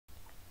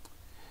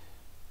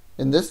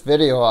In this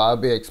video, I'll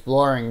be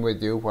exploring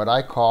with you what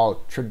I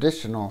call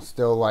traditional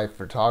still life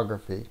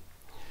photography.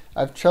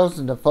 I've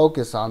chosen to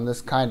focus on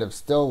this kind of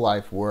still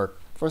life work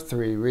for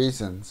three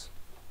reasons.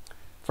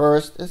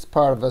 First, it's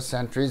part of a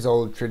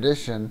centuries-old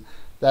tradition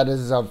that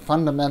is of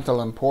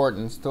fundamental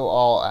importance to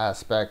all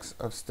aspects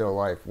of still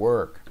life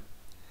work.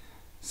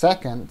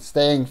 Second,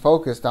 staying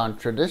focused on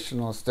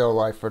traditional still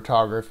life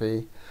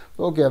photography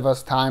will give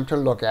us time to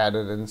look at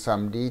it in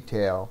some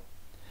detail.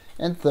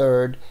 And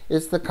third,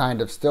 it's the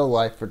kind of still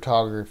life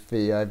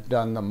photography I've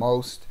done the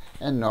most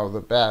and know the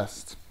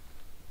best.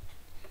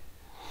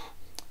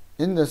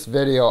 In this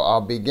video,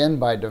 I'll begin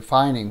by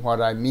defining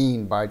what I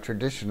mean by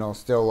traditional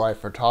still life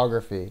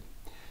photography.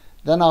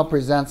 Then I'll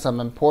present some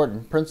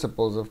important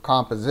principles of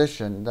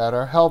composition that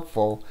are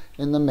helpful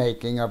in the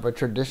making of a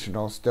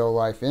traditional still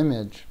life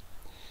image.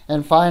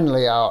 And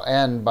finally, I'll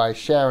end by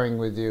sharing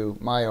with you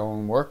my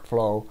own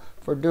workflow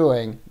for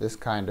doing this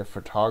kind of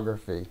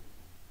photography.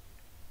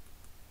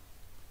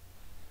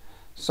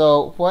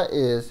 So, what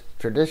is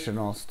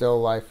traditional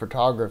still life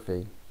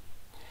photography?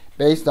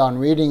 Based on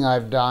reading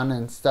I've done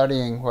and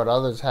studying what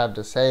others have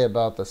to say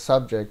about the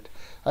subject,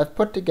 I've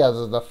put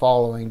together the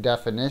following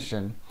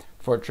definition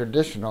for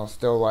traditional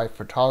still life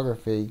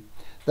photography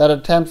that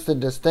attempts to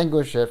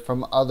distinguish it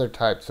from other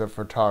types of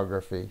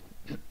photography.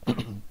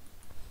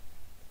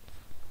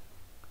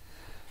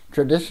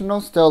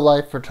 Traditional still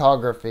life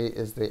photography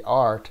is the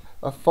art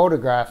of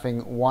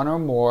photographing one or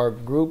more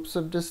groups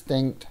of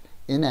distinct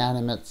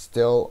inanimate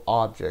still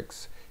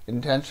objects,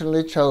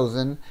 intentionally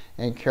chosen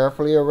and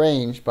carefully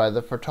arranged by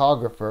the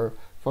photographer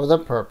for the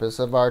purpose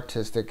of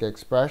artistic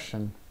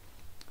expression.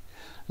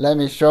 Let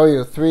me show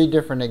you three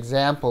different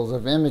examples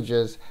of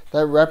images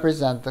that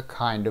represent the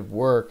kind of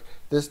work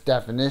this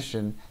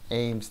definition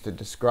aims to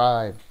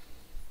describe.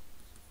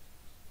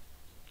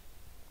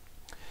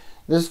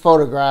 This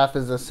photograph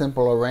is a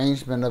simple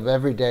arrangement of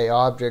everyday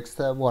objects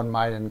that one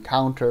might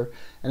encounter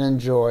and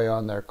enjoy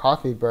on their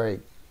coffee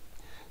break.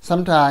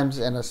 Sometimes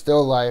in a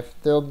still life,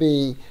 there will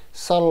be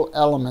subtle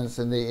elements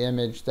in the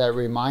image that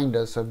remind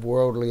us of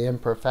worldly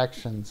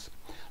imperfections,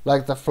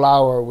 like the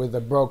flower with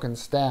a broken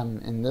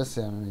stem in this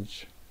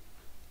image.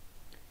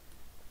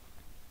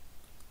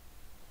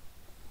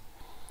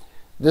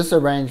 This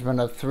arrangement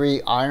of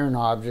three iron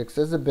objects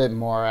is a bit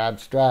more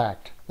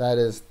abstract. That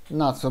is,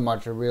 not so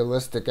much a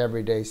realistic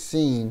everyday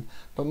scene,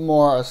 but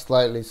more a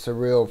slightly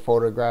surreal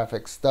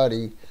photographic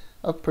study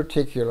of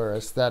particular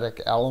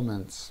aesthetic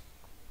elements.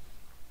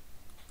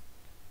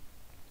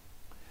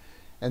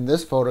 And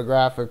this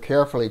photograph of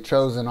carefully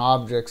chosen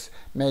objects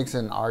makes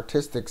an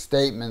artistic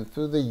statement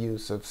through the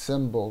use of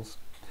symbols.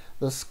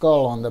 The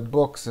skull on the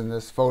books in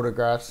this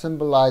photograph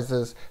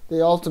symbolizes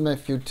the ultimate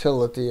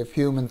futility of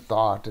human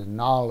thought and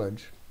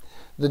knowledge.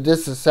 The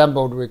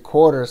disassembled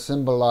recorder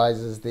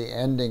symbolizes the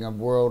ending of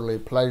worldly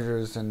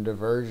pleasures and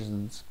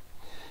diversions.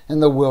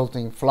 And the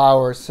wilting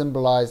flowers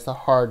symbolize the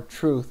hard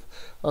truth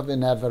of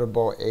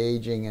inevitable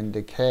aging and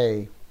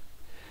decay.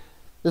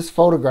 This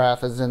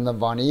photograph is in the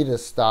Vanita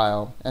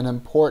style, an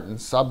important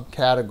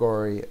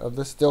subcategory of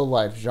the still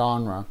life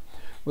genre,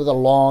 with a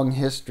long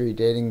history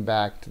dating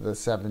back to the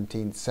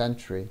 17th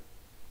century.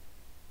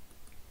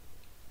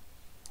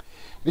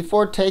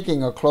 Before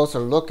taking a closer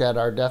look at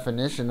our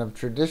definition of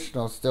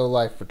traditional still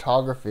life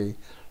photography,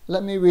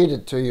 let me read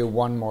it to you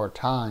one more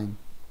time.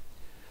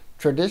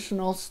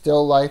 Traditional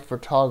still life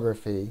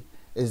photography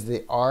is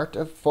the art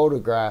of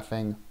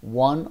photographing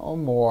one or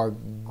more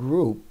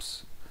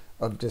groups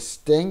of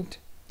distinct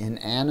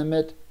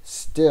inanimate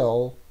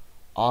still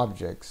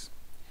objects,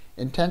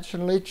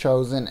 intentionally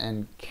chosen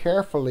and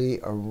carefully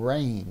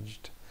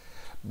arranged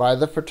by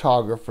the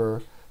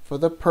photographer for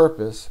the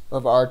purpose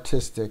of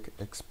artistic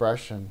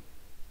expression.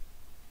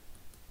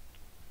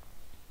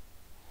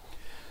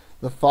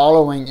 The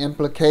following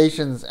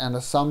implications and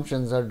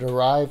assumptions are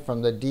derived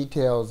from the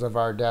details of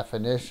our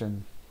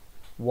definition.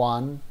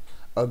 1.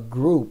 A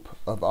group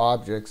of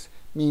objects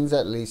means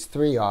at least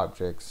three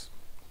objects.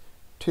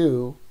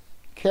 2.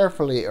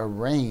 Carefully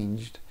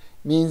arranged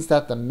means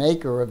that the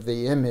maker of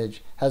the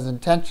image has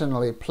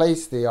intentionally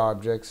placed the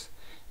objects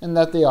and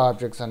that the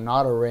objects are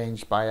not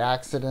arranged by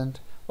accident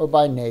or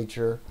by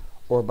nature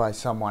or by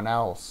someone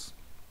else.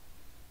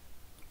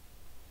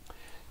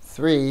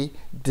 3.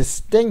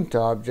 Distinct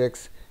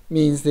objects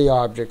means the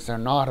objects are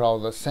not all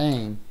the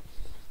same.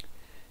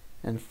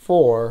 And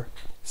 4.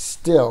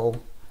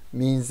 Still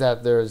means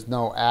that there is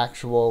no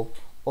actual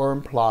or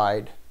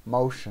implied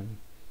motion.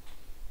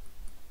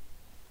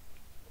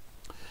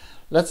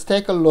 Let's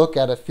take a look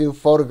at a few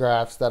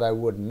photographs that I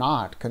would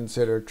not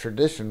consider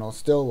traditional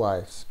still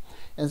lifes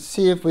and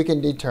see if we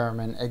can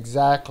determine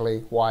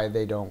exactly why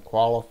they don't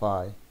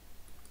qualify.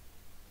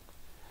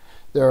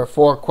 There are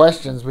 4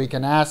 questions we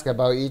can ask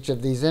about each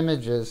of these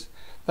images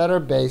that are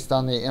based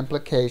on the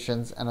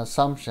implications and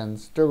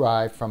assumptions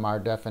derived from our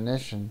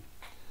definition.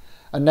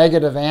 A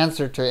negative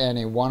answer to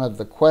any one of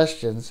the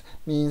questions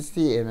means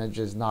the image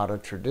is not a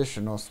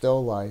traditional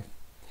still life.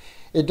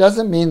 It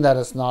doesn't mean that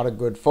it's not a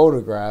good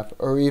photograph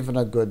or even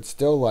a good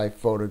still life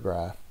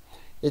photograph.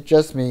 It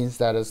just means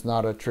that it's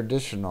not a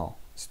traditional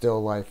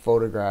still life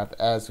photograph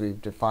as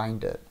we've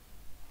defined it.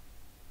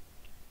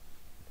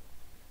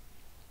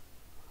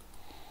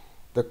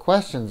 The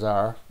questions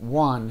are: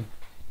 1.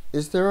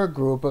 Is there a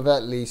group of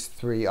at least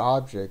 3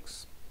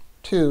 objects?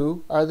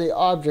 2. Are the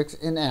objects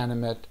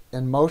inanimate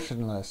and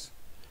motionless?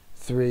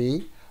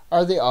 3.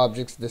 Are the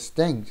objects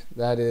distinct,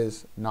 that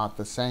is, not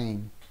the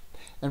same?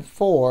 And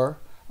 4.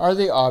 Are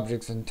the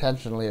objects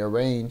intentionally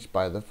arranged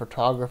by the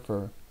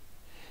photographer?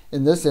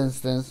 In this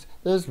instance,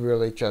 there's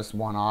really just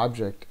one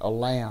object, a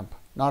lamp,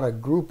 not a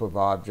group of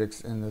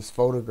objects in this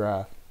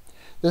photograph.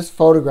 This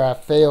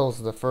photograph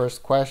fails the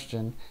first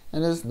question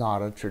and is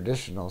not a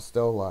traditional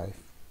still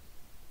life.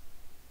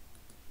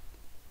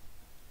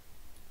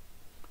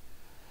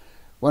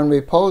 When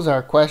we pose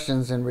our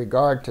questions in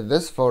regard to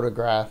this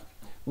photograph,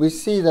 we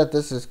see that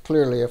this is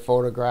clearly a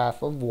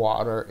photograph of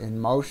water in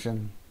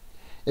motion.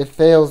 It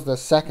fails the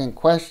second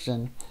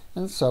question,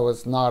 and so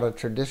it's not a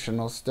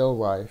traditional still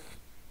life.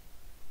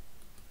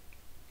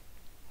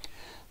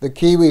 The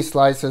kiwi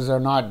slices are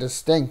not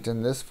distinct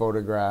in this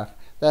photograph.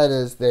 That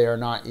is, they are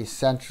not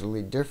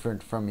essentially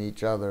different from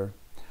each other.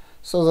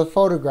 So the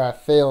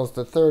photograph fails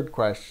the third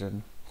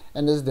question,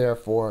 and is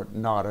therefore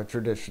not a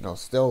traditional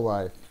still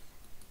life.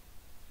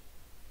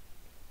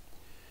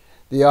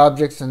 The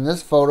objects in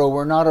this photo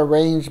were not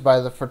arranged by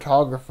the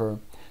photographer.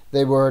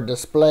 They were a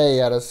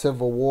display at a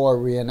Civil War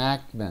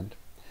reenactment.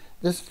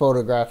 This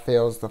photograph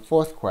fails the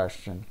fourth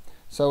question,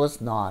 so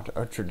it's not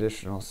a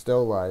traditional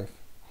still life.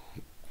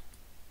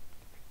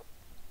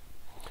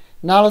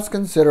 Now let's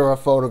consider a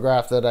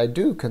photograph that I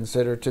do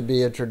consider to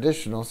be a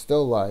traditional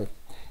still life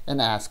and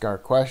ask our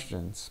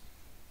questions.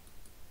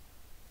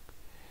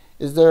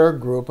 Is there a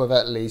group of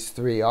at least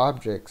 3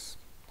 objects?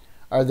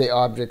 Are the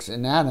objects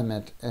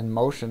inanimate and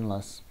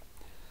motionless?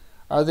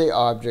 Are the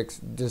objects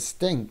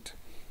distinct?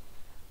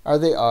 Are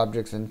the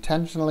objects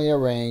intentionally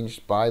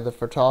arranged by the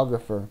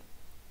photographer?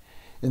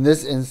 In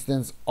this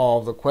instance,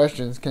 all the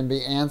questions can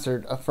be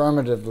answered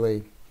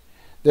affirmatively.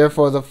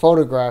 Therefore, the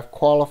photograph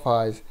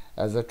qualifies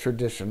as a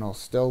traditional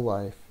still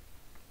life.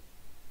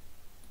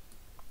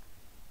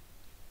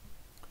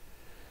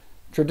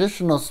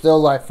 Traditional still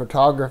life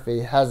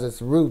photography has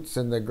its roots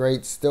in the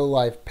great still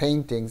life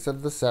paintings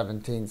of the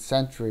 17th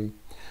century,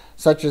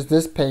 such as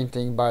this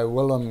painting by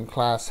Willem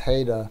Klaas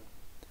Heda.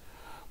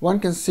 One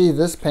can see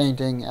this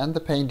painting and the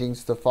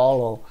paintings to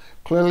follow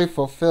clearly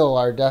fulfill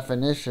our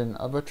definition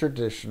of a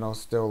traditional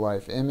still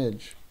life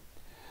image.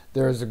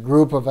 There is a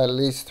group of at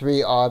least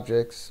 3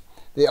 objects.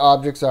 The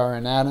objects are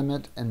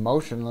inanimate and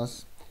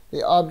motionless.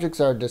 The objects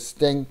are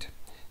distinct,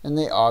 and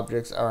the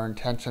objects are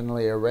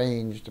intentionally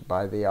arranged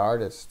by the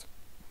artist.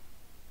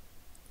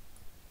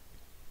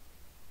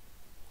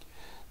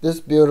 This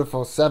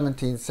beautiful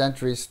 17th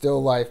century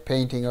still life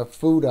painting of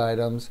food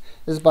items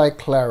is by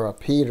Clara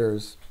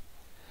Peters.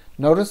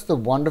 Notice the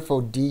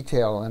wonderful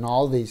detail in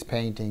all these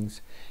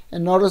paintings,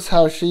 and notice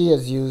how she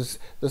has used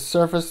the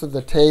surface of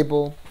the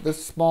table, the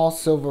small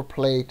silver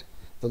plate,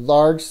 the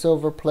large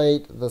silver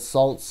plate, the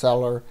salt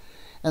cellar,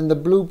 and the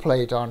blue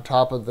plate on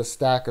top of the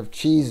stack of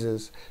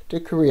cheeses to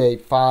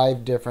create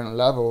 5 different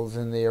levels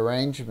in the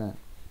arrangement.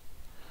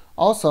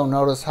 Also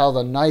notice how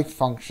the knife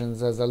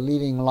functions as a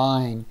leading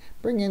line,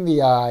 bringing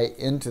the eye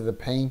into the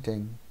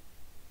painting.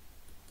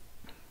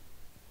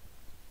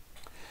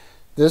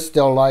 This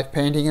still life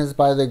painting is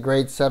by the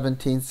great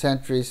 17th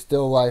century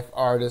still life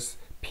artist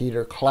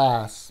Peter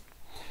Klaas.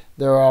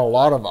 There are a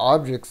lot of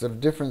objects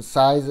of different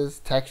sizes,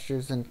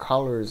 textures, and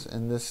colors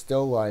in this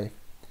still life,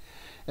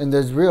 and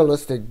there's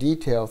realistic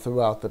detail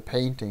throughout the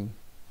painting.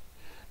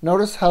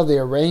 Notice how the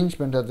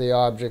arrangement of the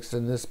objects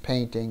in this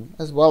painting,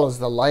 as well as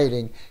the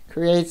lighting,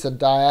 creates a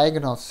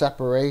diagonal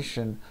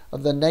separation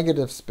of the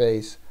negative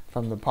space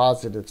from the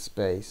positive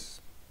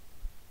space.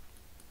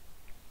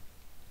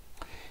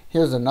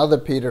 Here's another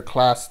Peter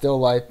Klaas still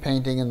life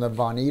painting in the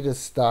Vanitas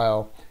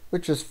style,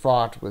 which is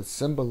fraught with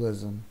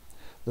symbolism.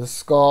 The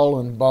skull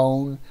and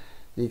bone,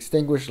 the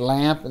extinguished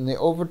lamp, and the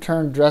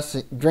overturned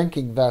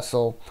drinking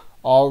vessel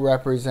all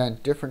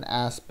represent different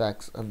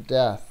aspects of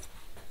death.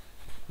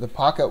 The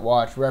pocket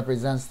watch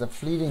represents the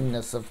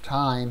fleetingness of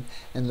time,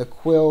 and the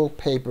quill,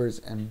 papers,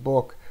 and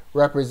book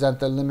represent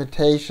the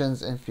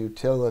limitations and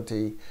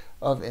futility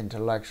of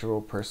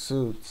intellectual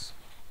pursuits.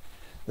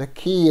 The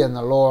key in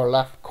the lower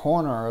left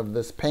corner of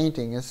this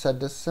painting is said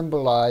to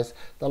symbolize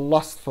the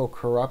lustful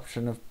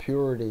corruption of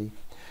purity,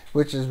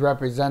 which is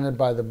represented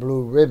by the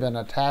blue ribbon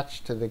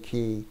attached to the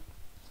key.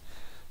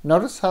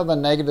 Notice how the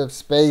negative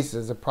space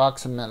is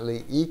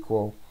approximately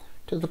equal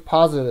to the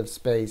positive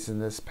space in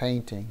this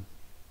painting.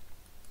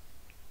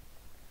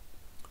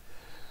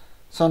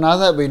 So now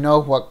that we know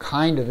what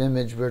kind of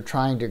image we're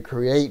trying to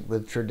create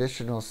with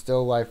traditional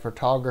still life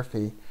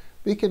photography,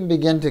 we can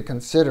begin to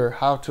consider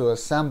how to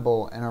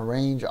assemble and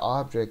arrange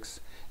objects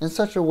in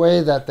such a way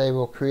that they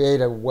will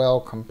create a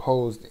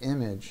well-composed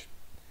image.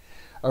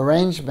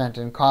 Arrangement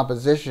and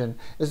composition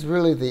is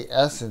really the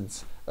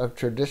essence of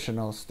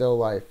traditional still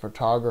life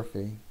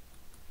photography.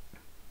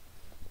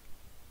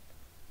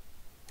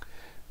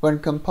 When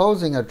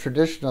composing a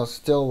traditional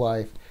still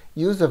life,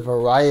 use a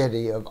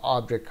variety of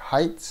object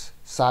heights,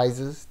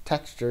 sizes,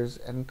 textures,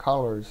 and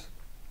colors.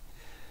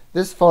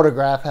 This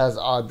photograph has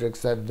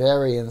objects that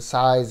vary in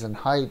size and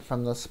height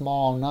from the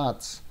small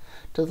nuts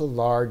to the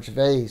large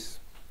vase.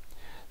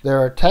 There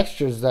are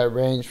textures that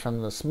range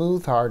from the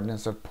smooth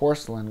hardness of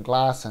porcelain,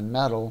 glass, and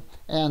metal,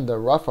 and the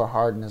rougher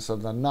hardness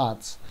of the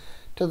nuts,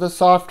 to the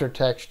softer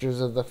textures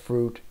of the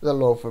fruit, the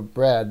loaf of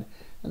bread,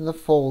 and the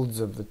folds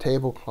of the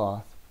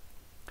tablecloth.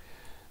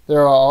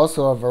 There are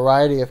also a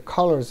variety of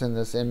colors in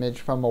this image,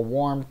 from a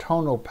warm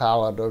tonal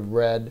palette of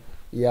red,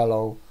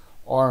 yellow,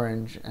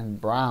 orange,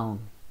 and brown.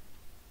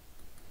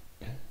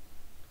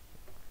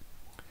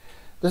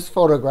 This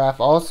photograph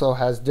also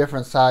has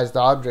different sized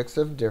objects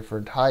of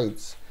different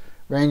heights,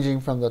 ranging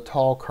from the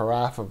tall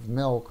carafe of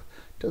milk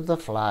to the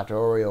flat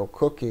Oreo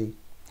cookie.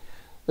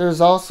 There is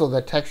also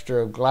the texture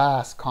of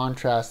glass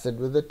contrasted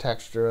with the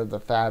texture of the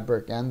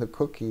fabric and the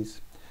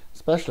cookies,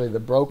 especially the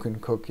broken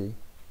cookie.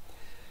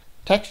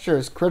 Texture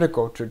is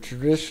critical to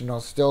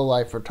traditional still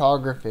life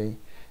photography,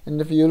 and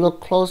if you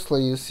look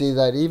closely you see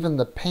that even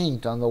the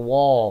paint on the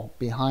wall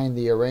behind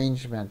the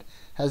arrangement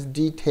has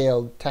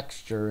detailed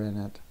texture in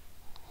it.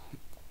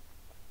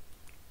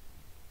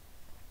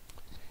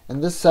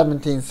 And this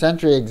 17th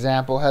century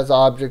example has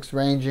objects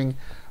ranging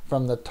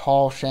from the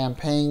tall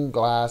champagne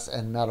glass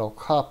and metal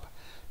cup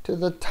to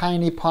the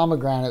tiny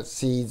pomegranate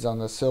seeds on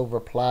the silver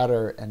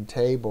platter and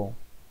table.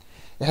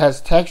 It has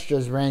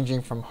textures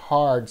ranging from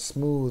hard,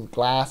 smooth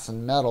glass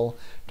and metal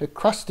to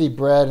crusty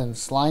bread and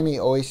slimy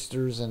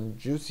oysters and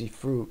juicy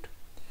fruit.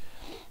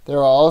 There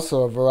are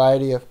also a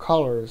variety of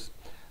colors,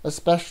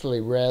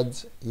 especially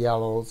reds,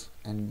 yellows,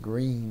 and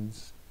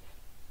greens.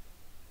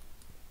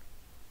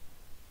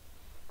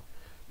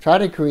 Try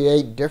to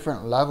create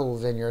different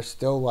levels in your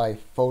still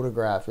life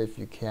photograph if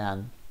you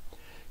can.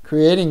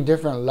 Creating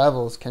different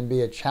levels can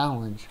be a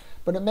challenge,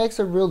 but it makes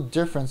a real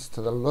difference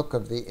to the look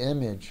of the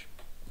image.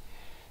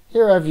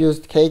 Here I've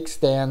used cake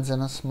stands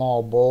in a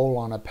small bowl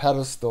on a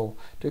pedestal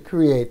to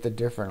create the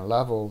different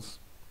levels.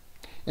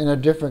 In a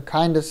different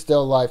kind of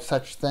still life,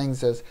 such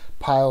things as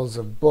piles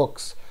of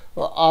books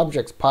or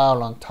objects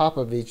piled on top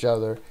of each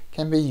other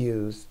can be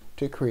used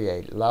to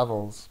create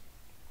levels.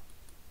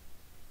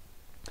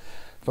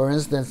 For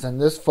instance, in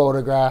this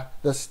photograph,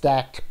 the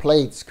stacked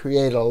plates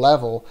create a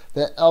level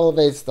that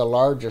elevates the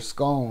larger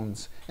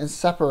scones and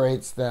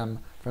separates them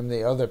from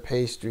the other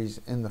pastries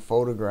in the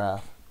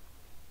photograph.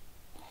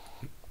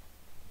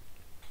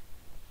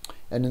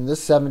 And in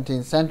this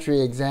 17th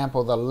century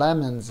example, the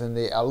lemons in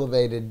the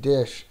elevated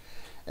dish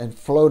and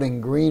floating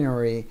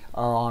greenery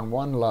are on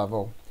one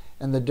level,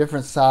 and the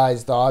different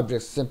sized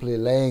objects simply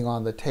laying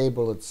on the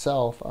table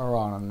itself are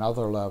on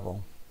another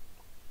level.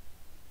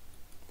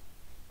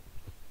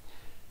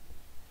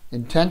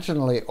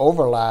 Intentionally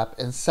overlap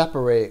and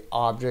separate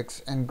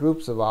objects and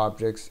groups of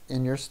objects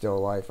in your still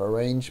life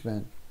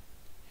arrangement.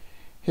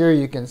 Here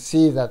you can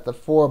see that the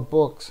 4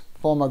 books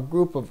form a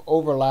group of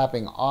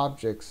overlapping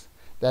objects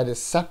that is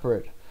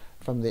separate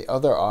from the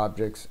other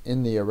objects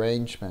in the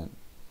arrangement.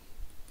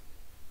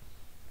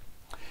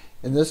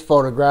 In this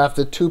photograph,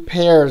 the 2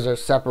 pears are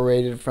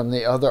separated from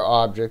the other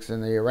objects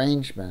in the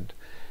arrangement,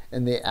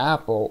 and the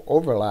apple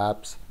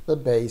overlaps the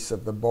base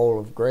of the bowl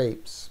of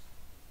grapes.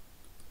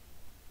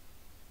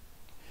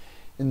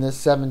 In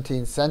this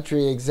 17th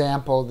century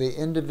example, the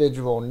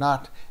individual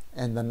nut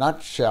and the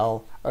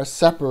nutshell are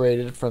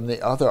separated from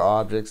the other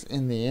objects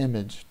in the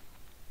image.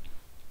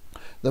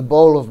 The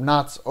bowl of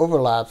nuts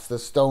overlaps the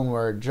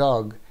stoneware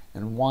jug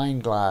and wine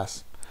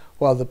glass,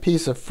 while the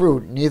piece of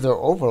fruit neither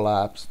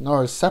overlaps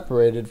nor is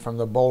separated from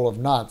the bowl of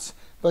nuts,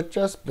 but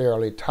just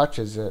barely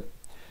touches it,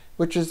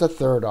 which is the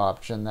third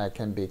option that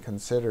can be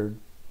considered.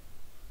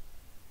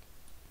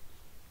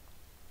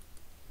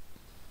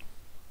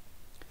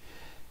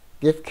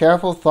 Give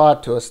careful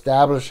thought to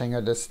establishing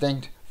a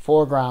distinct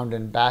foreground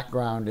and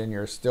background in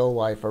your still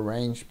life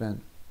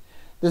arrangement.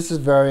 This is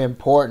very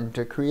important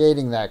to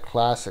creating that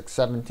classic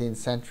 17th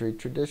century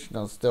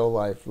traditional still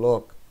life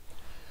look.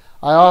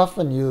 I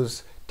often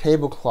use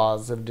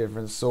tablecloths of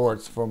different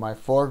sorts for my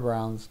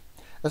foregrounds,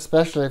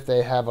 especially if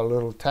they have a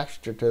little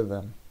texture to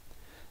them,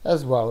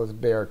 as well as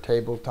bare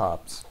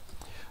tabletops.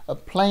 A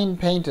plain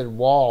painted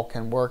wall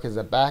can work as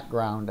a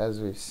background, as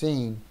we've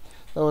seen,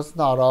 though it's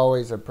not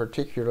always a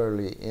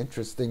particularly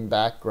interesting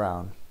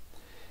background.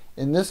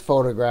 In this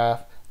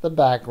photograph, the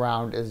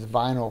background is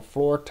vinyl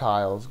floor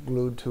tiles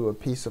glued to a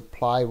piece of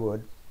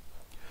plywood.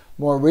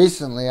 More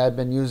recently, I've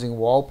been using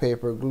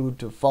wallpaper glued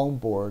to foam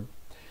board,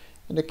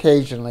 and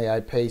occasionally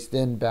I paste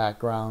in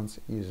backgrounds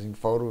using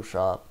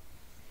Photoshop.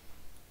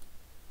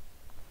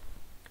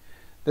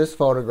 This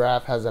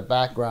photograph has a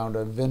background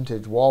of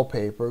vintage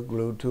wallpaper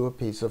glued to a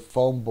piece of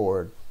foam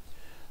board.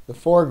 The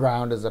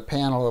foreground is a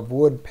panel of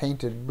wood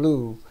painted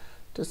blue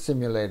to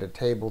simulate a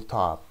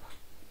tabletop.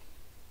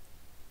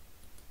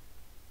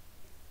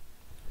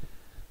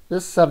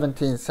 This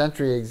 17th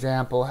century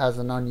example has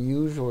an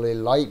unusually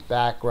light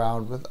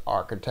background with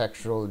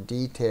architectural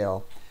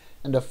detail,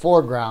 and a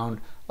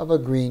foreground of a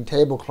green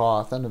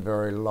tablecloth and a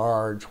very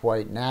large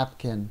white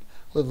napkin,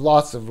 with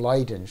lots of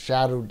light and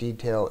shadow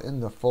detail in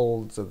the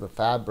folds of the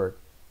fabric.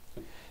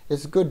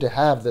 It's good to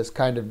have this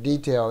kind of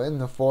detail in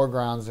the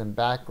foregrounds and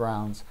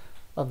backgrounds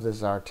of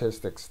this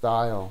artistic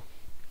style.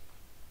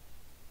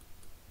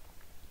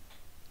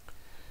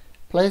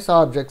 Place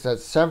objects at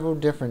several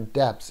different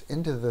depths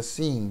into the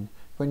scene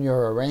when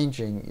you're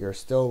arranging your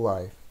still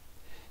life.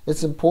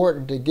 It's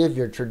important to give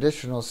your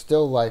traditional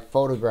still life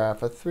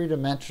photograph a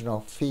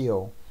three-dimensional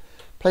feel.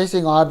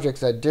 Placing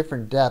objects at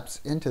different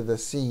depths into the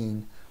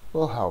scene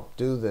will help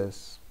do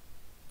this.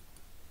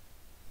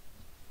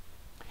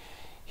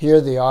 Here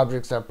the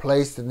objects are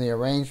placed in the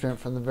arrangement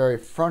from the very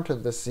front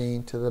of the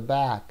scene to the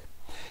back,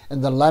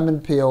 and the lemon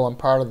peel and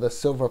part of the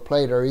silver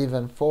plate are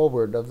even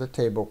forward of the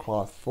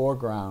tablecloth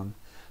foreground,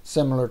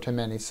 similar to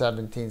many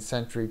 17th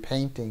century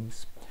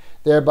paintings,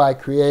 thereby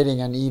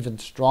creating an even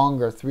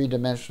stronger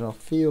three-dimensional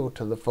feel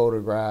to the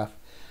photograph,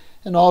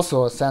 and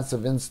also a sense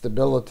of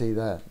instability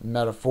that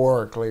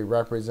metaphorically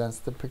represents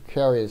the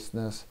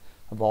precariousness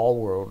of all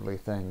worldly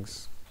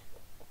things.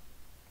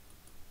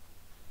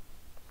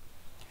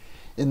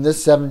 In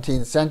this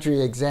 17th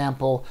century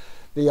example,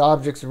 the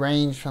objects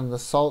range from the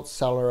salt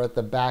cellar at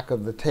the back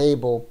of the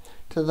table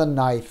to the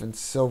knife and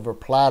silver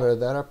platter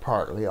that are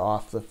partly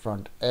off the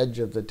front edge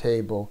of the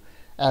table,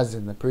 as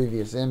in the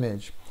previous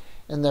image,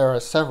 and there are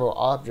several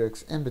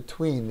objects in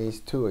between these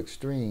two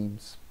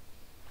extremes.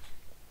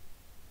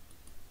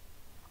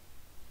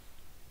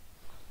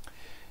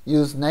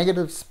 Use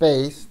negative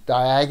space,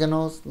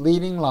 diagonals,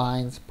 leading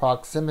lines,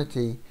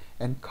 proximity,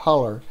 and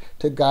color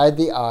to guide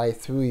the eye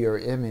through your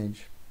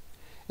image.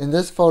 In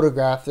this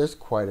photograph, there's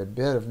quite a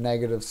bit of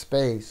negative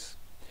space.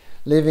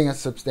 Leaving a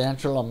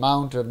substantial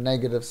amount of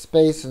negative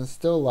space in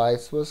still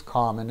lifes was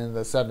common in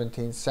the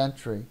 17th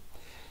century,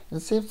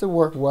 and seems to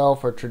work well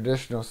for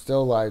traditional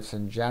still lifes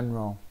in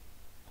general.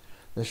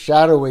 The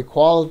shadowy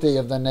quality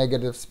of the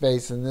negative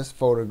space in this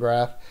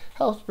photograph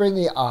helps bring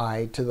the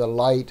eye to the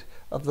light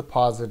of the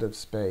positive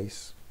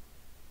space.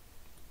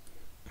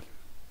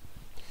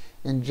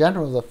 In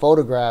general, the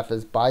photograph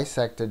is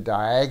bisected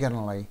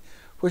diagonally,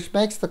 which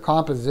makes the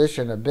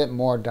composition a bit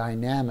more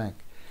dynamic,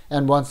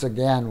 and once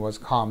again was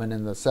common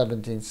in the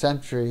 17th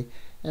century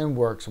and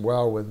works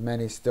well with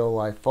many still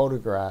life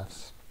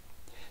photographs.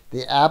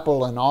 The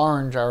apple and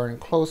orange are in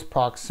close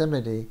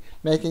proximity,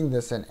 making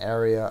this an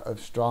area of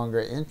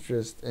stronger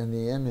interest in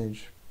the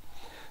image.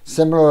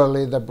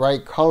 Similarly, the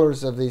bright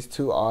colors of these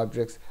two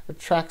objects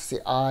attracts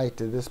the eye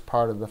to this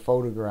part of the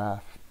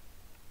photograph.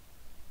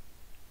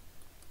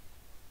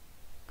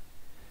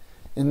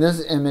 In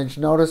this image,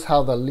 notice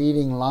how the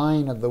leading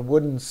line of the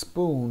wooden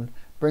spoon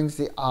brings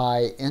the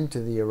eye into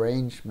the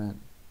arrangement.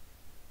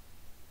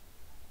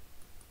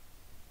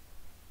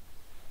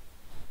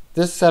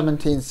 This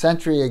 17th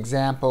century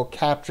example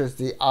captures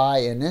the eye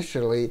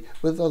initially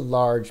with a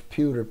large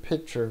pewter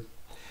pitcher.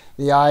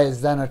 The eye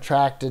is then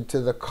attracted to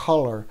the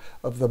color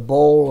of the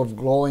bowl of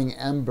glowing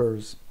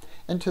embers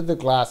and to the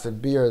glass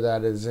of beer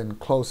that is in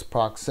close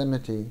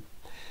proximity.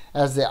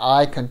 As the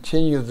eye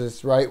continues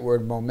its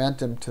rightward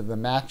momentum to the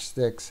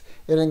matchsticks,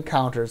 it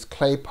encounters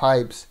clay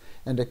pipes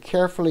and a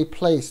carefully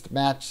placed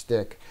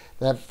matchstick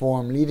that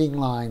form leading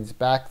lines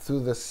back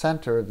through the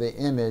center of the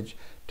image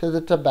to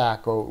the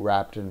tobacco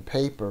wrapped in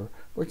paper,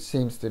 which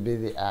seems to be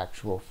the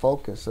actual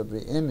focus of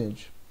the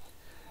image.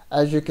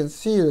 As you can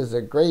see, there's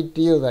a great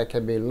deal that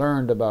can be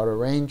learned about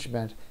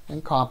arrangement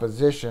and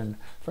composition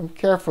from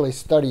carefully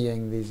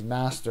studying these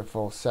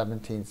masterful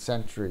 17th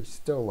century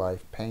still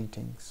life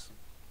paintings.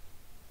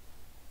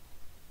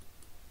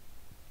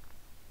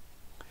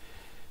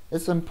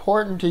 It's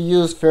important to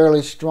use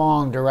fairly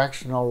strong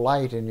directional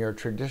light in your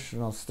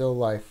traditional still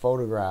life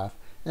photograph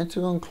and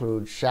to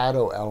include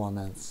shadow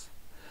elements.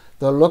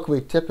 The look we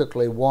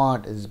typically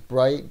want is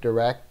bright,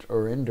 direct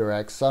or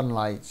indirect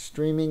sunlight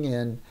streaming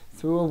in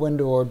through a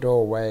window or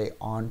doorway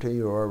onto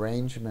your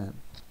arrangement.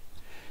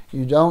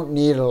 You don't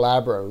need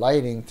elaborate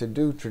lighting to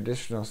do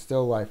traditional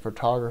still life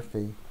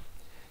photography.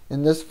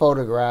 In this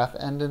photograph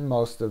and in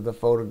most of the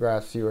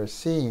photographs you are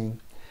seeing,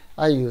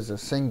 I use a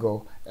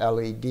single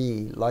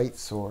LED light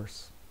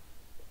source.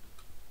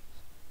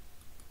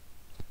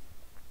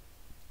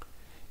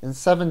 In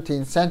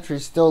 17th century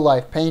still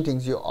life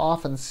paintings, you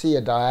often see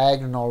a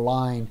diagonal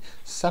line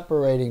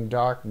separating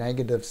dark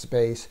negative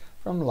space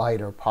from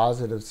light or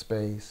positive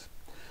space.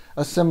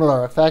 A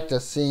similar effect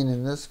is seen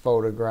in this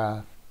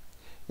photograph.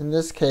 In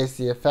this case,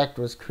 the effect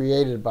was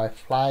created by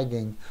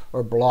flagging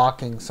or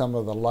blocking some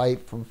of the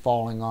light from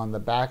falling on the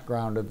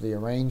background of the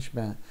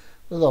arrangement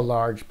with a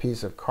large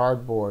piece of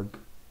cardboard.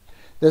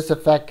 This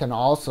effect can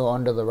also,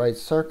 under the right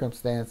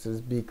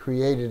circumstances, be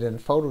created in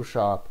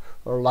Photoshop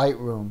or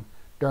Lightroom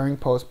during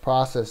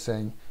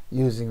post-processing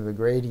using the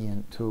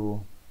gradient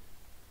tool.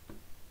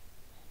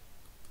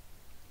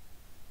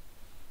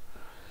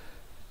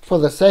 For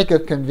the sake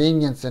of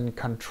convenience and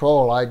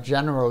control, I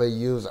generally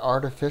use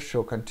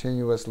artificial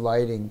continuous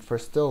lighting for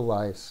still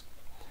lifes.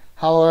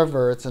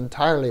 However, it's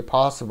entirely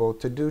possible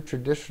to do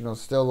traditional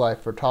still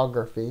life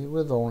photography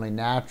with only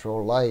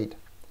natural light.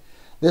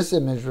 This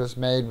image was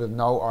made with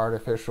no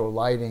artificial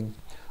lighting,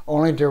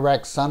 only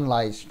direct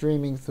sunlight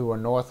streaming through a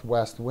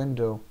northwest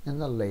window in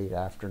the late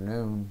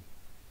afternoon.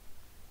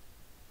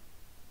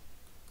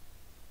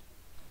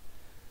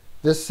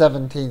 This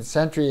 17th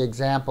century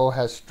example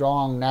has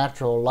strong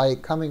natural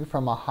light coming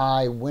from a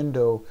high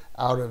window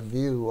out of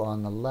view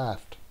on the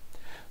left.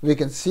 We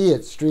can see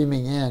it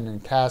streaming in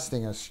and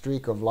casting a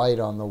streak of light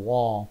on the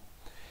wall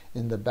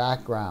in the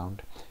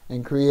background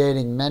and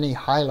creating many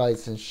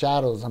highlights and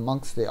shadows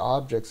amongst the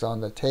objects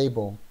on the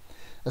table,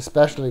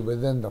 especially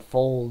within the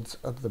folds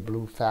of the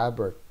blue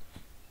fabric.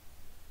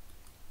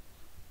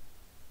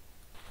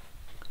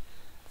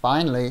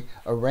 Finally,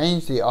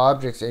 arrange the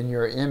objects in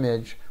your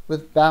image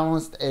with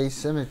balanced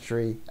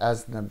asymmetry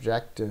as an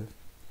objective.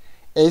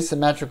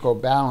 Asymmetrical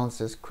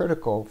balance is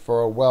critical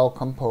for a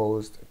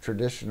well-composed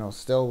traditional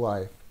still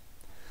life.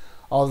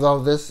 Although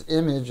this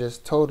image is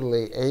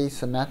totally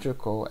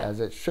asymmetrical as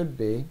it should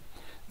be,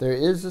 there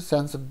is a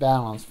sense of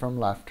balance from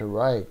left to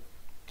right.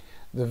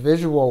 The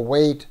visual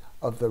weight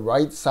of the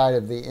right side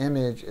of the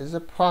image is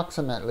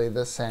approximately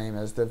the same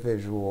as the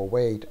visual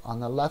weight on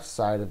the left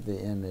side of the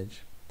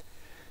image.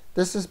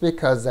 This is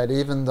because that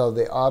even though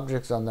the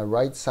objects on the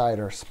right side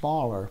are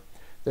smaller,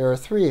 there are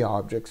 3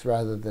 objects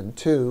rather than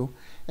 2,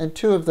 and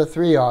 2 of the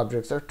 3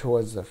 objects are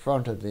towards the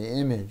front of the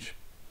image.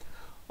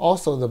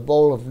 Also, the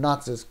bowl of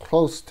nuts is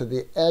close to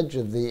the edge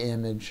of the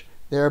image,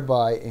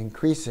 thereby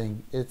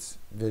increasing its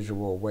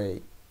visual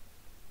weight.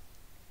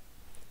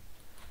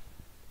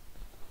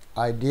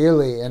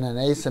 Ideally, in an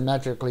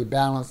asymmetrically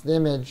balanced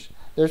image,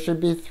 there should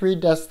be 3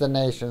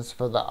 destinations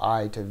for the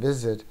eye to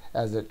visit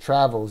as it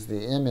travels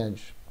the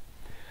image.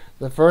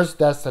 The first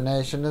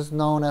destination is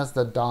known as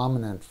the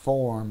dominant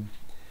form.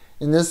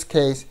 In this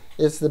case,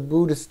 it's the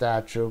Buddha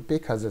statue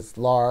because it's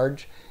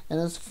large and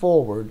is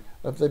forward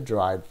of the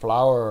dried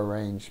flower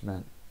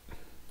arrangement.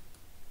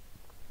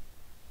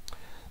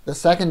 The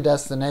second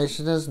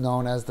destination is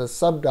known as the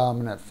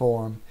subdominant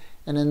form,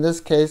 and in this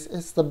case,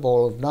 it's the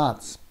bowl of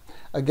nuts,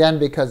 again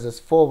because it's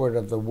forward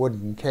of the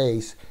wooden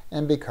case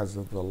and because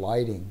of the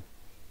lighting.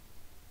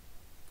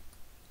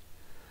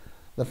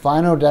 The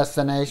final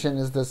destination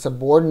is the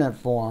subordinate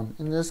form,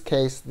 in this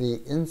case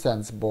the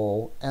incense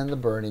bowl and the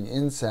burning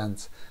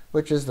incense,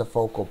 which is the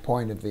focal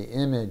point of the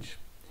image.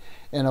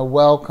 In a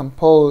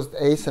well-composed,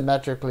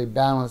 asymmetrically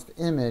balanced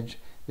image,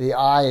 the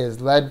eye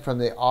is led from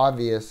the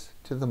obvious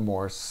to the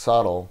more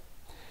subtle.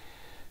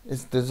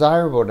 It's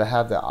desirable to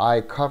have the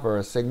eye cover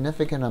a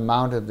significant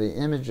amount of the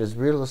image's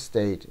real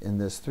estate in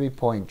this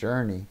 3-point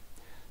journey.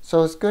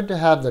 So it's good to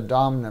have the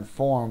dominant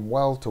form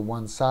well to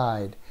one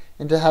side,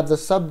 and to have the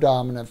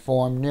subdominant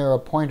form near a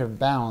point of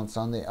balance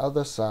on the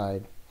other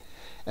side,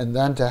 and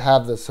then to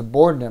have the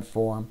subordinate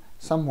form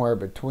somewhere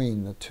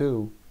between the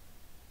 2.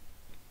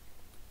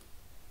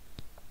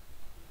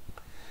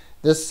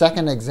 This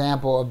second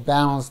example of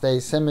balanced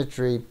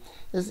asymmetry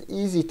is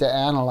easy to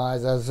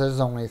analyze as there's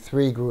only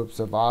 3 groups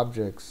of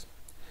objects.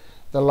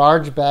 The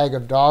large bag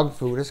of dog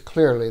food is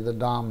clearly the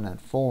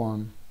dominant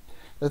form.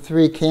 The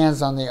 3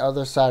 cans on the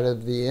other side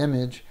of the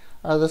image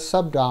are the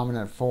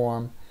subdominant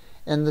form,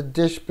 and the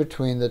dish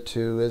between the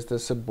 2 is the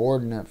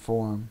subordinate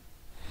form.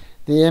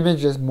 The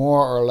image is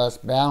more or less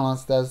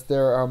balanced as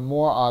there are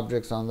more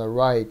objects on the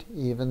right,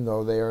 even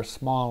though they are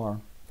smaller.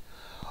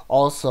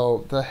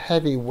 Also, the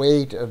heavy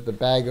weight of the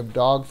bag of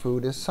dog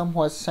food is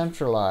somewhat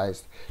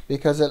centralized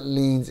because it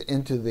leans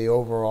into the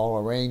overall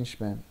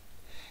arrangement.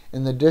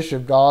 And the dish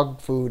of dog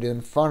food in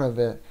front of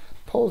it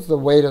pulls the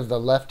weight of the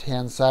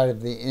left-hand side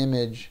of the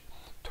image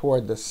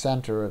toward the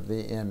center of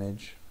the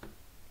image.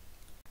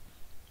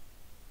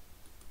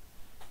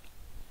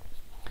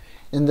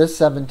 In this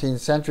 17th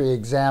century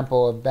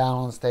example of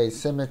balanced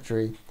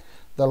asymmetry,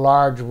 the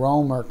large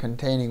roamer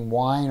containing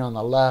wine on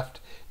the left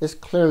is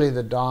clearly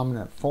the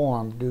dominant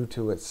form due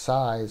to its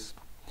size.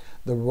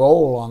 The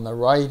roll on the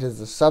right is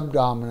the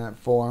subdominant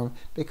form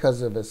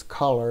because of its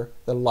color,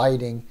 the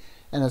lighting,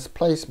 and its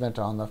placement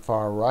on the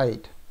far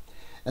right.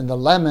 And the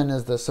lemon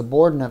is the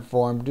subordinate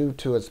form due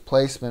to its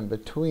placement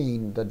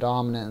between the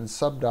dominant and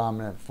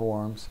subdominant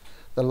forms,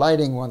 the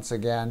lighting once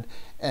again,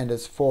 and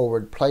its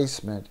forward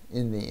placement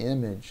in the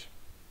image.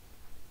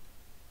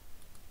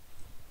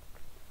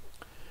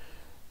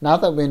 Now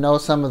that we know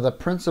some of the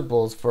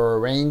principles for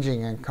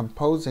arranging and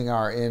composing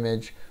our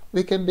image,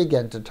 we can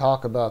begin to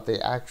talk about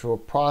the actual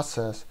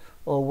process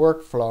or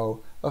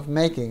workflow of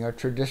making a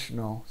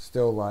traditional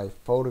still life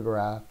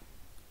photograph.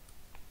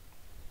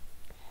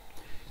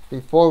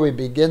 Before we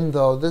begin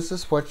though, this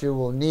is what you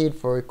will need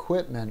for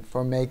equipment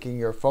for making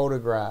your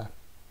photograph.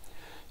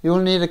 You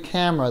will need a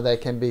camera that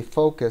can be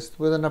focused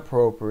with an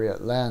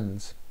appropriate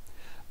lens.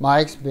 My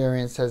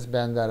experience has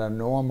been that a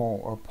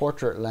normal or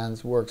portrait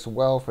lens works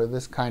well for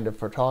this kind of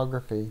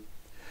photography.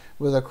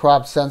 With a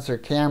crop sensor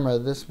camera,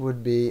 this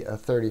would be a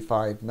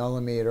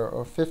 35mm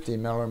or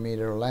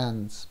 50mm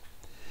lens.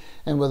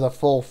 And with a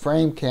full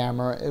frame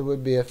camera, it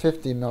would be a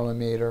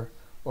 50mm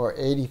or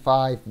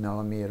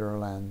 85mm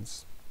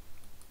lens.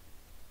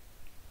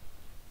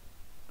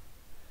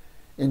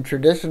 In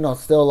traditional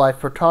still life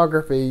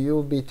photography, you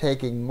will be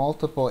taking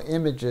multiple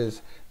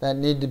images that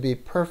need to be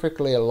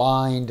perfectly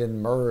aligned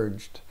and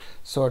merged,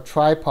 so a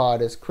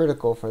tripod is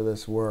critical for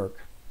this work.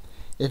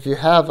 If you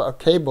have a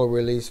cable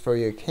release for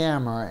your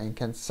camera and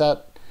can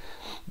set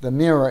the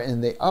mirror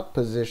in the up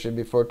position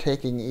before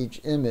taking each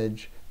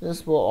image,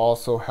 this will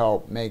also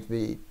help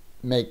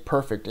make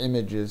perfect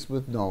images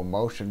with no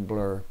motion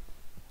blur.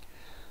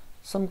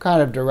 Some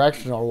kind of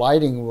directional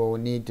lighting will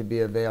need to be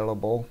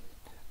available.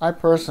 I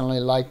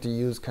personally like to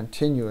use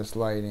continuous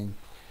lighting.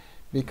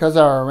 Because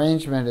our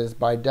arrangement is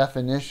by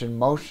definition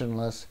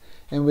motionless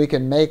and we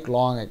can make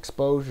long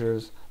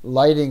exposures,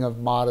 lighting of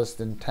modest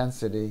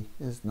intensity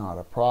is not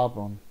a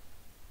problem.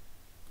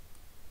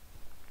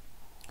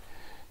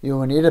 You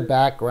will need a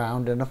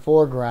background and a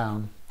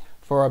foreground.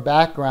 For a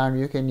background,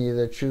 you can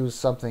either choose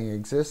something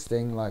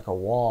existing like a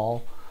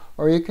wall,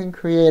 or you can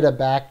create a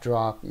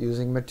backdrop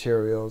using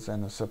materials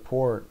and a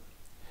support.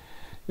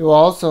 You will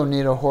also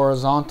need a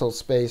horizontal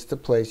space to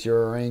place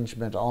your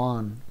arrangement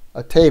on.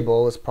 A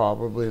table is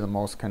probably the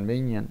most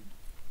convenient.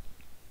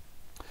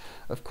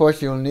 Of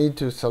course, you'll need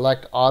to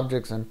select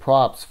objects and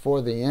props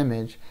for the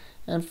image,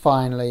 and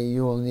finally,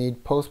 you will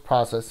need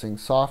post-processing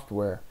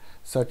software,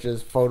 such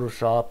as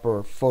Photoshop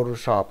or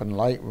Photoshop and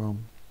Lightroom.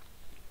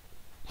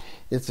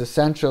 It's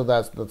essential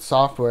that the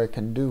software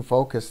can do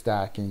focus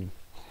stacking.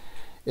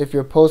 If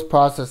your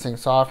post-processing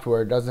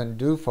software doesn't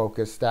do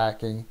focus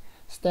stacking,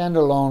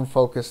 standalone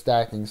focus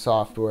stacking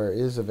software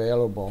is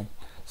available,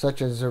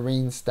 such as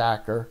Zareen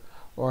Stacker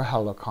or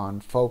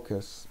Helicon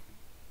Focus.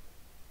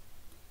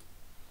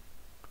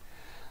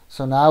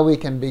 So now we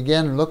can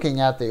begin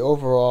looking at the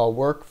overall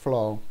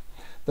workflow.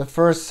 The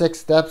first 6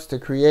 steps to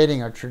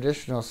creating a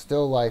traditional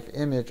still life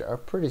image are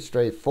pretty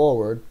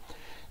straightforward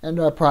and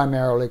are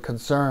primarily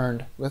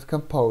concerned with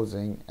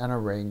composing and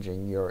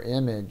arranging your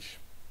image.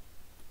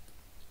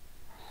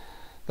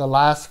 The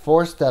last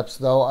 4 steps,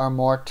 though, are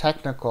more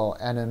technical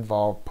and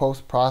involve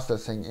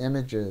post-processing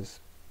images.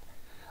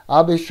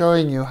 I'll be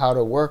showing you how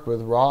to work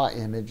with raw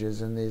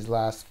images in these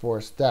last 4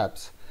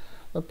 steps,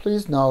 but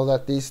please know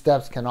that these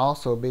steps can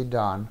also be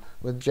done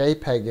with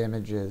JPEG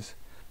images,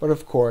 but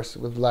of course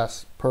with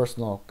less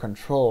personal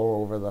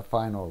control over the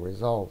final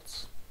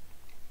results.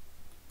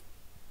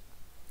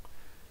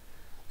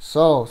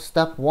 So,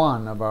 step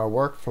 1 of our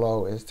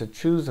workflow is to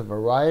choose a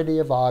variety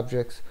of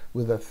objects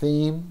with a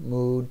theme,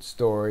 mood,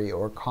 story,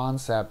 or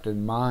concept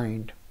in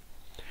mind.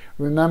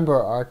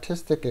 Remember,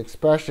 artistic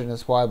expression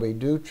is why we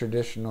do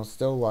traditional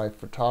still life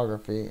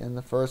photography in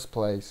the first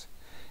place,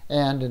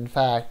 and in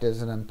fact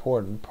is an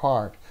important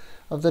part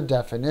of the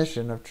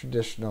definition of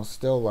traditional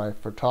still life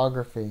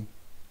photography.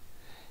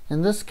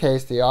 In this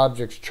case, the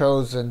objects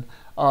chosen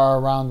are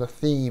around the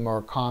theme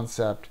or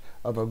concept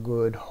of a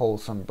good,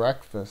 wholesome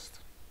breakfast.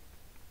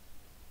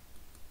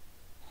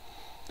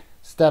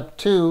 Step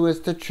 2 is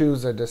to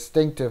choose a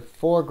distinctive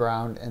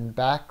foreground and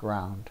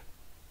background,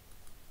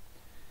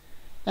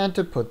 and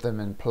to put them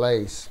in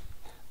place.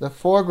 The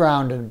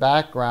foreground and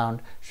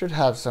background should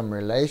have some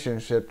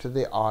relationship to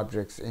the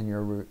objects in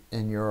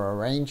your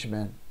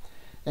arrangement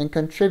and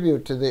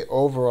contribute to the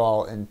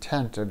overall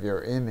intent of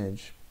your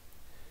image.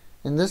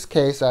 In this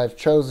case, I've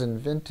chosen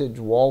vintage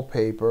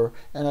wallpaper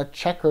and a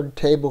checkered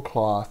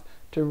tablecloth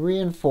to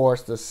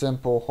reinforce the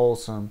simple,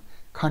 wholesome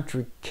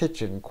country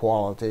kitchen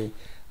quality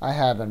I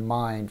have in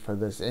mind for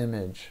this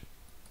image.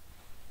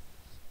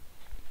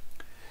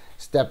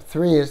 Step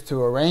 3 is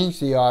to arrange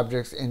the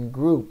objects in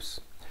groups,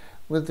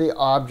 with the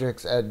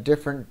objects at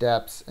different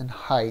depths and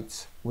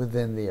heights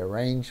within the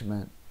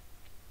arrangement.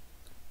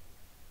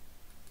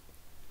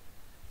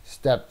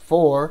 Step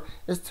 4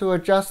 is to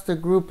adjust the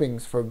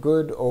groupings for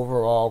good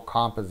overall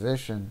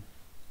composition.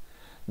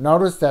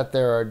 Notice that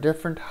there are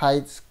different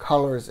heights,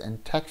 colors,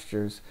 and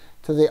textures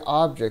to the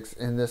objects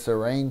in this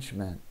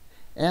arrangement,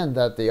 and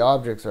that the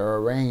objects are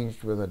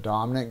arranged with a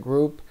dominant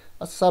group,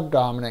 a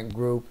subdominant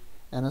group,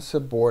 and a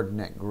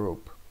subordinate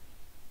group.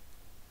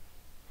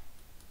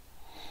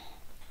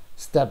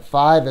 Step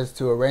 5 is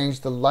to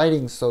arrange the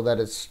lighting so that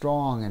it's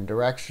strong and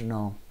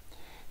directional.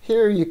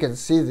 Here you can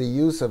see the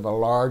use of a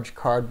large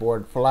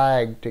cardboard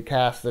flag to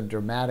cast a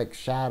dramatic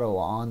shadow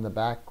on the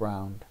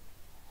background.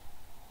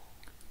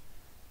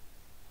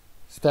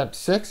 Step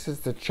 6 is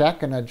to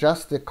check and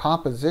adjust the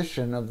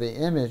composition of the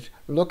image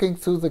looking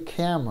through the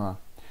camera.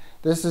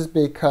 This is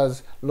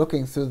because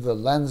looking through the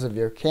lens of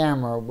your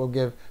camera will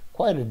give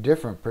quite a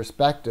different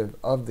perspective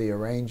of the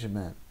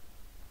arrangement.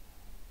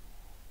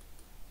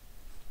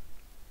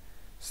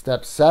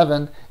 Step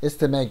 7 is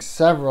to make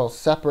several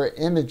separate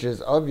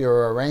images of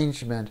your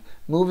arrangement,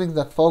 moving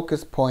the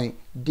focus point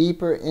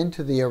deeper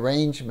into the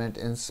arrangement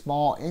in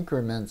small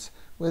increments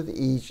with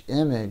each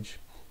image,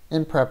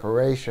 in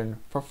preparation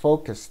for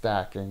focus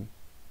stacking.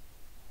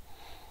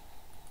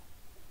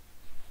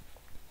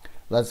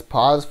 Let's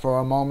pause for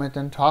a moment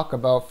and talk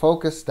about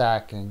focus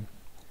stacking.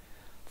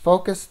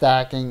 Focus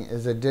stacking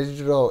is a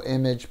digital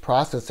image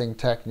processing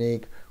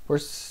technique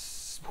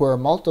where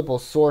multiple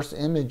source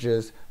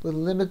images with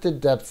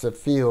limited depths of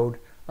field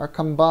are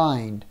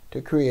combined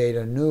to create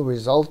a new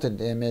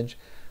resultant image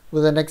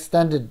with an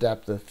extended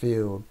depth of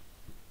field.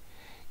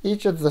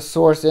 Each of the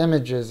source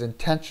images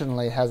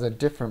intentionally has a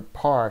different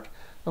part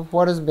of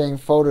what is being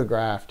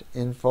photographed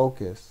in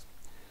focus.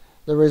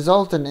 The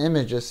resultant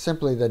image is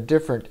simply the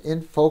different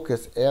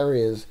in-focus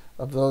areas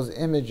of those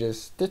images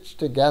stitched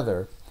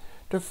together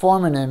to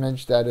form an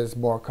image that is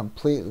more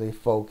completely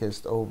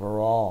focused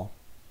overall.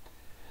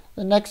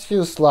 The next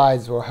few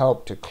slides will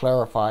help to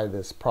clarify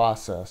this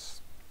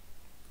process.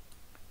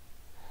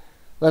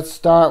 Let's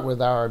start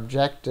with our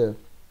objective.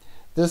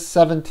 This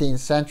 17th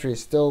century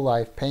still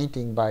life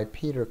painting by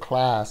Peter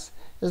Class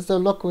is the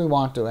look we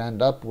want to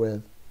end up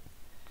with.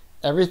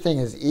 Everything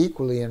is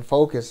equally in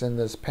focus in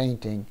this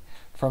painting,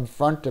 from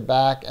front to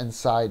back and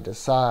side to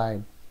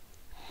side.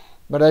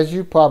 But as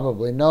you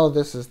probably know,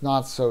 this is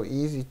not so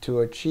easy to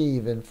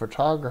achieve in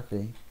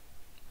photography.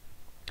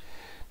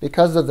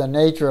 Because of the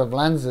nature of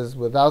lenses,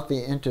 without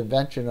the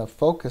intervention of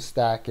focus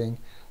stacking,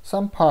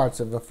 some parts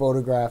of a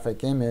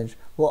photographic image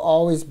will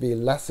always be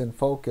less in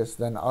focus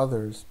than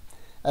others,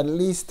 at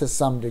least to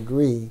some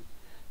degree,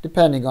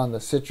 depending on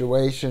the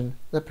situation,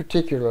 the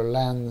particular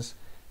lens,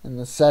 and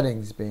the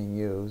settings being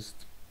used.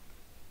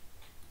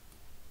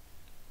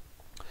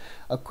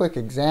 A quick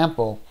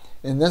example,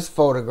 in this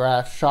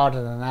photograph shot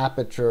at an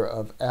aperture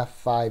of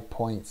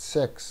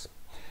f5.6,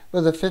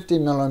 with a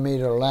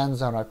 50mm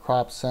lens on a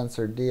crop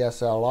sensor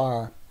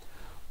DSLR,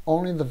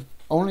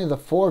 only the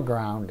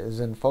foreground is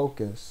in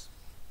focus.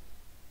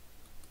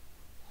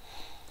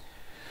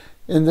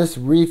 In this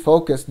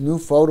refocused new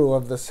photo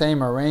of the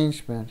same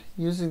arrangement,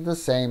 using the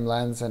same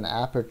lens and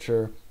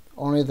aperture,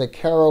 only the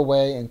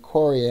caraway and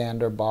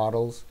coriander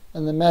bottles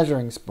and the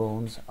measuring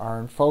spoons are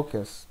in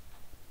focus.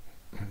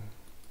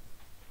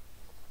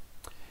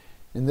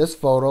 In this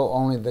photo,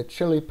 only the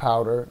chili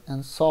powder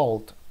and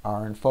salt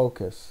are in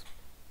focus.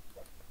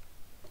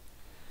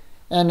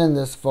 And in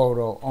this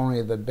photo,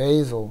 only the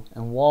basil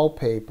and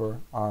wallpaper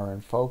are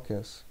in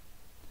focus.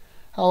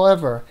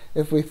 However,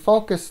 if we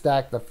focus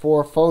stack the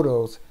 4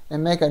 photos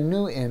and make a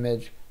new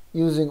image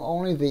using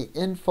only the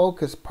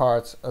in-focus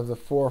parts of the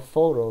 4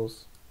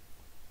 photos,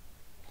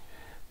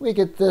 we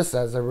get this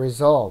as a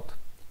result.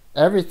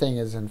 Everything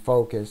is in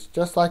focus,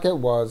 just like it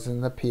was in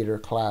the Peter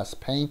Class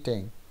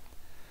painting.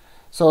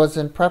 So it's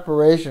in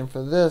preparation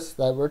for this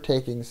that we're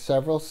taking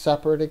several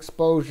separate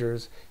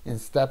exposures in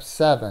step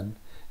 7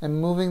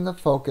 and moving the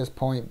focus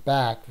point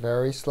back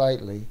very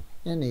slightly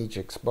in each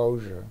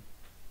exposure.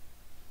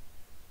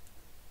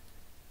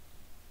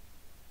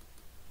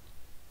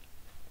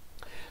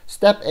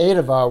 Step 8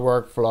 of our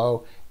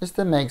workflow is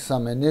to make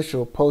some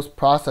initial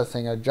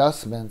post-processing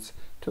adjustments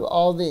to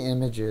all the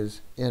images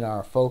in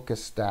our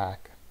focus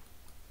stack.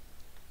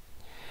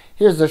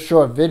 Here's a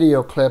short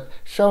video clip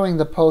showing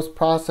the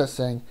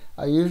post-processing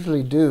I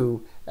usually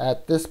do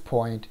at this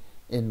point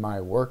in my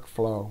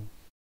workflow.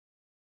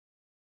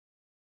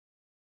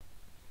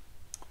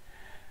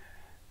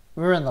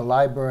 We're in the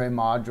library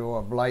module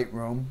of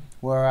Lightroom,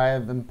 where I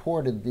have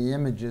imported the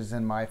images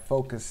in my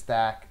focus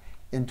stack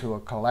into a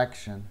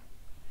collection.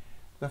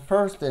 The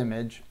first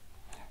image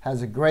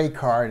has a gray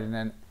card in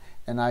it,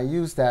 and I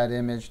use that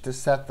image to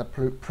set the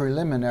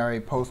preliminary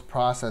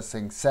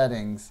post-processing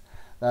settings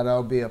that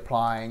I'll be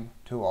applying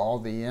to all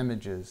the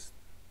images.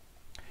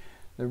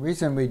 The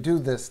reason we do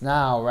this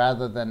now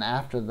rather than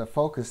after the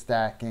focus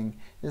stacking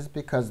is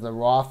because the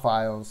RAW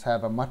files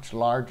have a much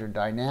larger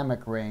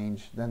dynamic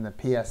range than the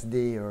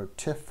PSD or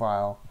TIFF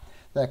file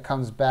that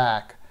comes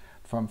back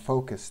from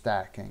focus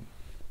stacking.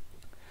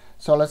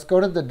 So let's go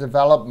to the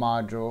Develop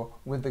module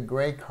with the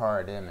gray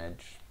card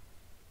image.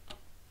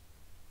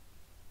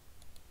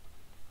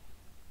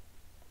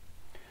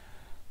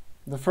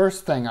 The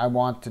first thing I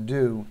want to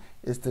do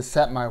is to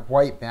set my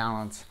white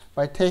balance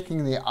by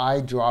taking the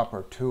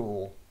eyedropper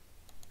tool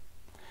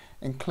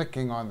and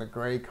clicking on the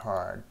gray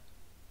card.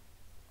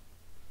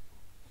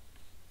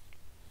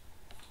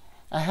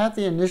 I have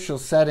the initial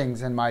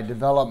settings in my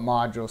Develop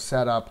module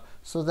set up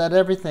so that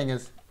everything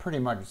is pretty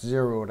much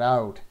zeroed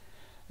out,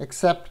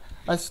 except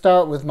I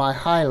start with my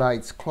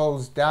highlights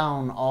closed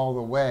down all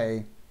the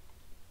way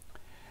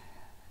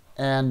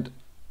and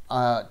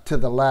to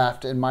the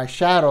left, and my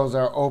shadows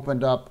are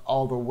opened up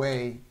all the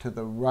way to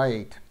the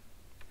right.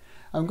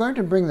 I'm going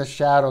to bring the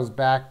shadows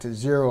back to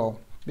 0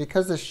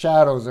 because the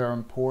shadows are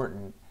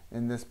important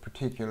in this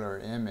particular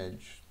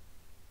image.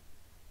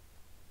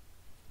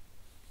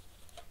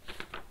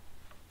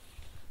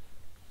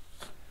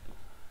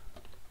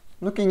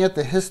 Looking at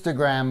the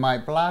histogram, my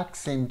blacks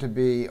seem to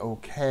be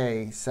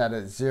okay, set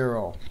at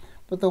 0,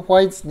 but the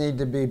whites need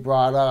to be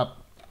brought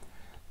up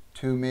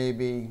to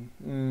maybe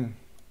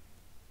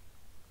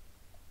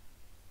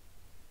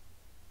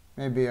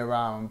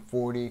around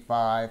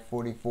 45,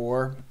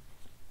 44.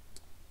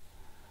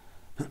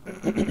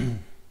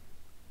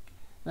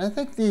 And I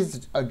think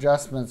these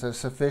adjustments are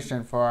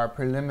sufficient for our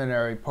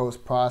preliminary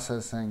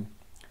post-processing.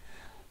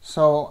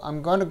 So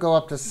I'm going to go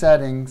up to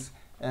Settings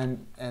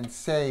and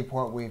save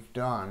what we've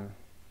done.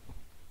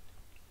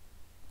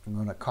 I'm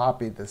going to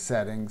copy the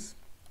settings.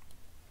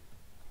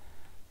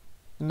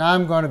 Now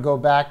I'm going to go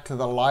back to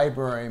the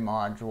Library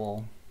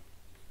module.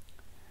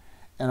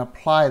 and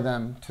apply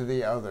them to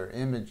the other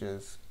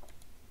images.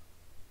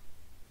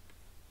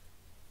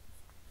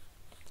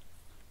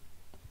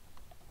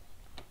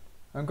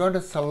 I'm going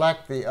to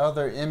select the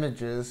other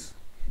images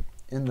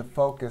in the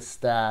focus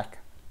stack.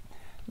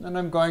 Then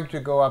I'm going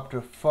to go up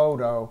to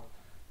Photo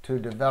to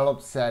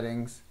Develop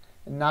Settings.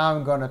 And now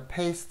I'm going to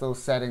paste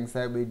those settings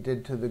that we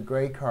did to the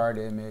gray card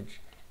image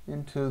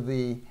into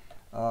the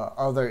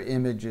other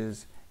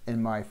images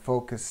in my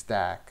focus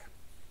stack.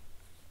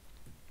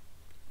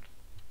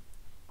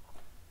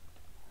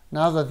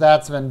 Now that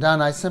that's been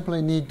done, I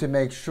simply need to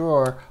make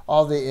sure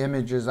all the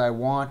images I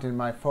want in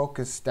my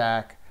focus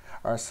stack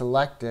are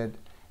selected.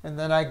 And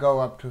then I go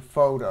up to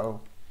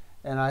Photo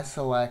and I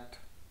select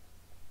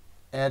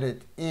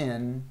Edit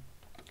In.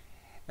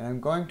 And I'm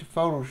going to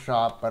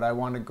Photoshop, but I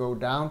want to go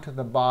down to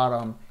the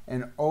bottom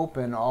and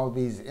open all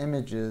these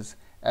images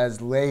as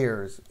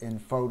layers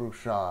in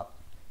Photoshop.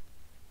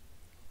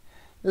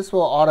 This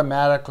will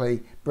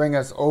automatically bring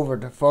us over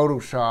to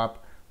Photoshop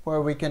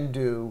where we can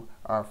do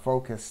our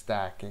focus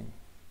stacking.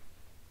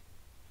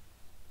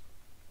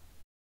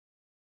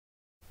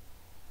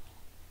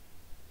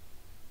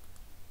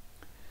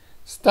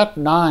 Step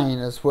 9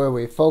 is where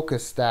we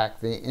focus stack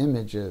the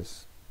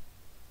images.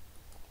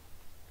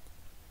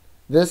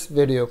 This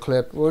video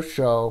clip will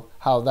show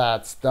how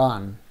that's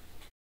done.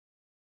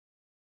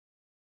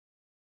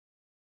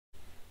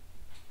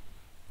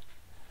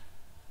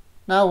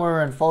 Now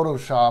we're in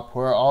Photoshop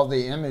where all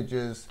the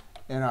images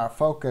in our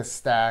focus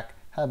stack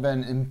have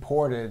been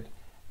imported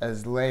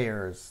as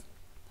layers.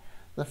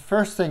 The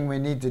first thing we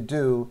need to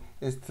do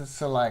is to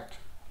select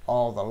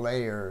all the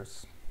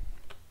layers.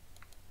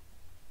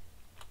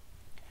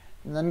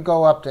 And then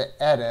go up to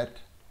Edit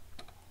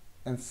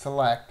and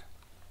select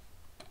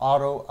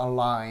Auto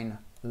Align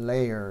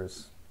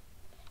Layers.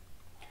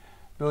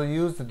 We'll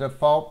use the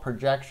default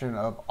projection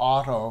of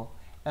Auto,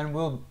 and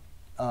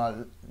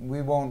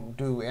we won't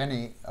do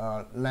any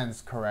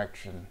lens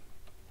correction.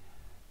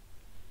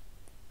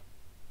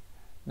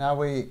 Now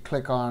we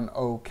click on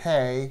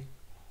OK,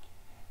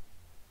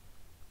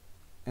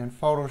 and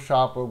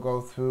Photoshop will go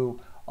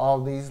through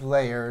all these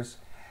layers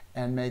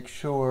and make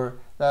sure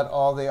that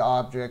all the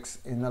objects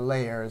in the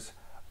layers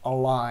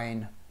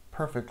align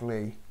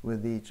perfectly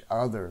with each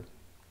other.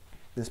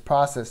 This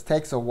process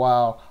takes a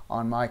while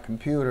on my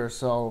computer,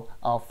 so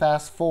I'll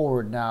fast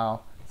forward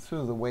now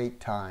through the wait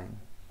time.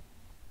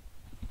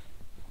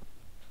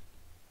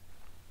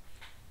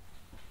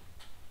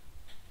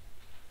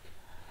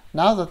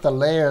 Now that the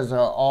layers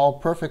are all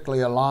perfectly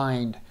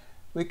aligned,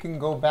 we can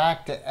go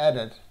back to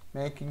Edit,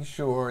 making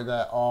sure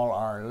that all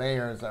our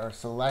layers are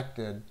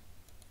selected.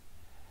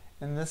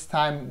 And this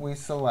time we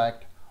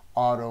select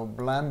Auto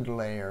Blend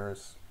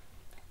Layers.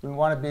 We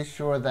want to be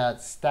sure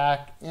that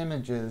Stack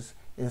Images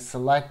is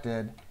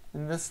selected,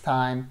 and this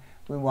time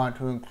we want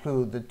to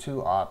include the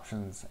two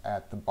options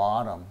at the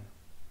bottom.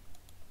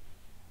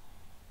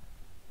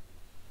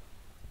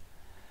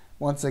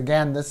 Once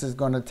again, this is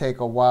going to take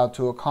a while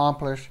to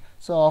accomplish,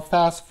 so I'll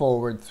fast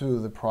forward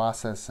through the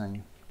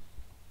processing.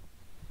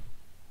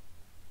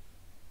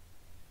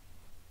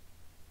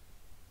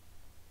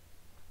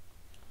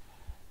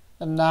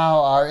 And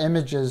now our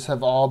images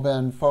have all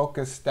been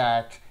focus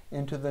stacked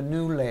into the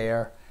new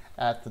layer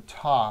at the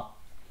top.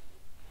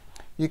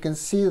 You can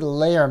see the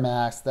layer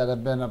masks that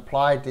have been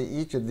applied to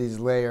each of these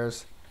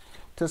layers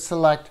to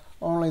select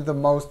only the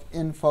most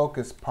in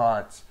focus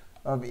parts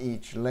of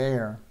each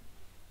layer.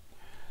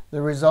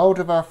 The result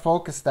of our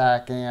focus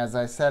stacking, as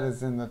I said,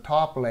 is in the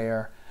top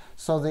layer,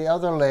 so the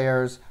other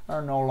layers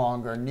are no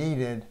longer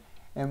needed,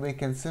 and we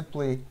can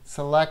simply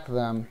select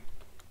them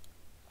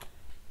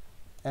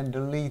and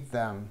delete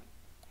them.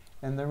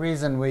 And the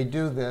reason we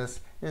do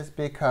this is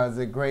because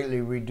it greatly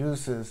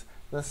reduces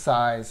the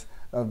size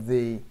of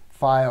the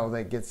file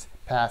that gets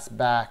passed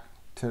back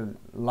to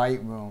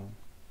Lightroom.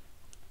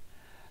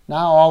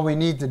 Now all we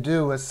need to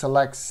do is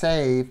select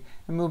Save,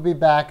 and we'll be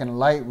back in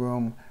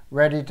Lightroom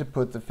ready to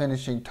put the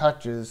finishing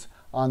touches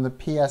on the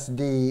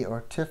PSD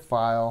or TIFF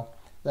file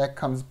that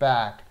comes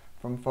back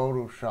from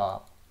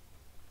Photoshop.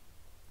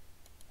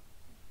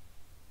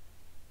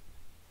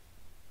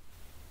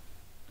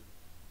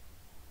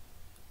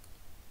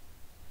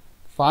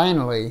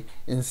 Finally,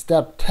 in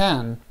step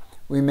 10,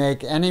 we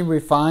make any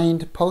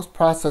refined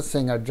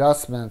post-processing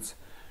adjustments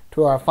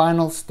to our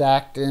final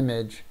stacked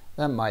image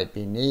that might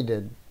be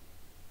needed.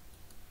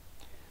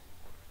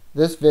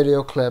 This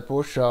video clip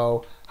will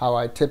show how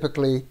I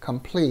typically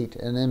complete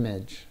an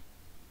image.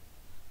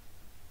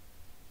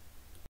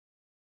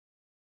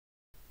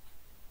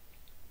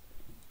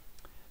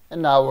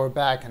 And now we're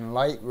back in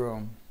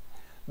Lightroom.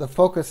 The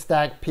Focus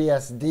Stack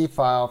PSD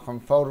file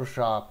from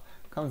Photoshop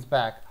comes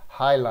back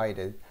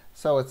highlighted,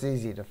 so it's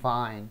easy to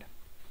find.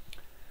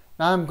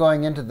 Now I'm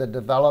going into the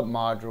Develop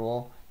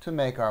module to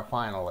make our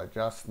final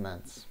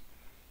adjustments.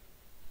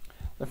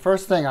 The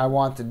first thing I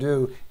want to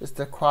do is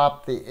to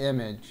crop the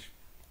image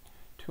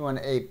to an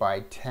 8 by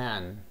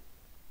 10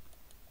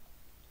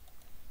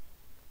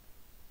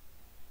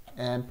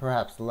 and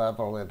perhaps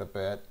level it a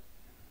bit.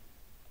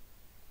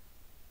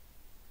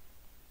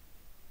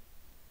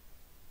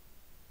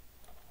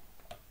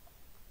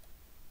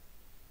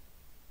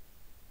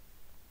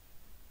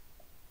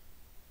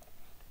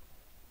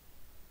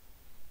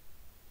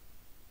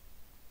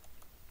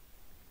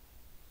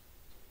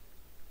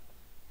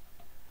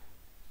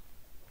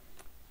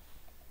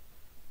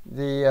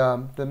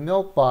 the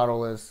milk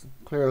bottle is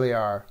clearly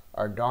our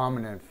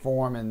dominant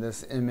form in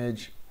this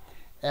image,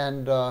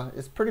 and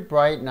it's pretty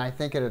bright, and I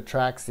think it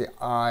attracts the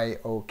eye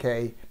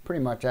okay,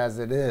 pretty much as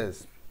it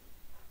is.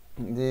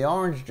 The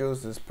orange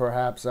juice is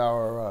perhaps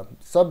our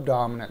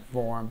subdominant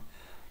form,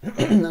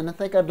 and I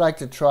think I'd like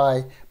to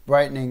try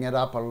brightening it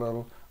up a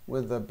little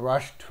with the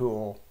brush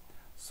tool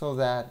so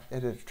that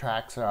it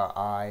attracts our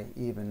eye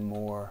even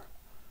more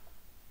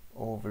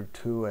over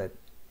to it.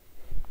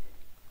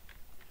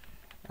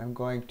 I'm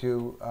going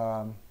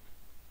to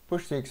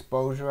push the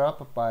exposure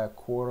up by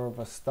 1/4 of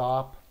a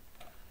stop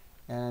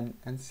and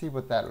see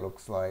what that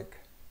looks like.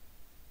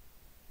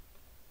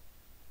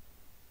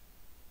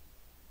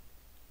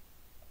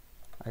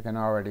 I can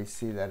already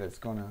see that it's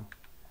going to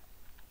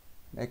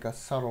make a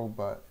subtle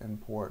but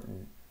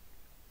important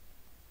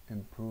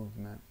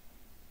improvement.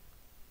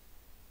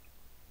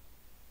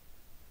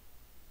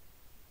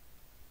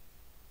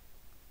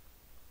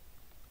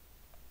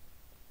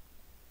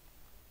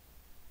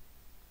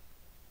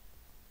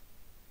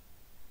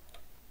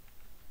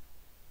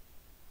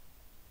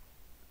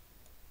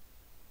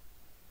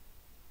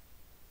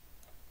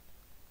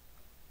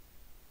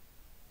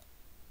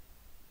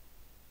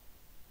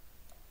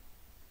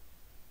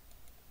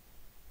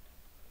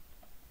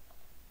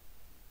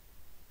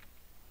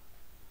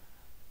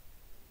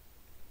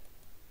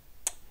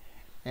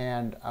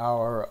 And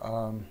our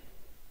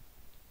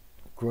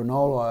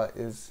granola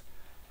is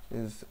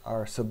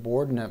our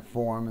subordinate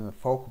form and the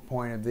focal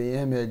point of the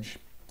image,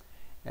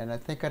 and I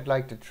think I'd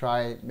like to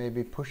try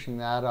maybe pushing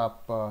that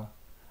up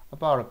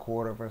about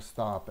 1/4 of a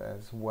stop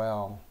as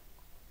well.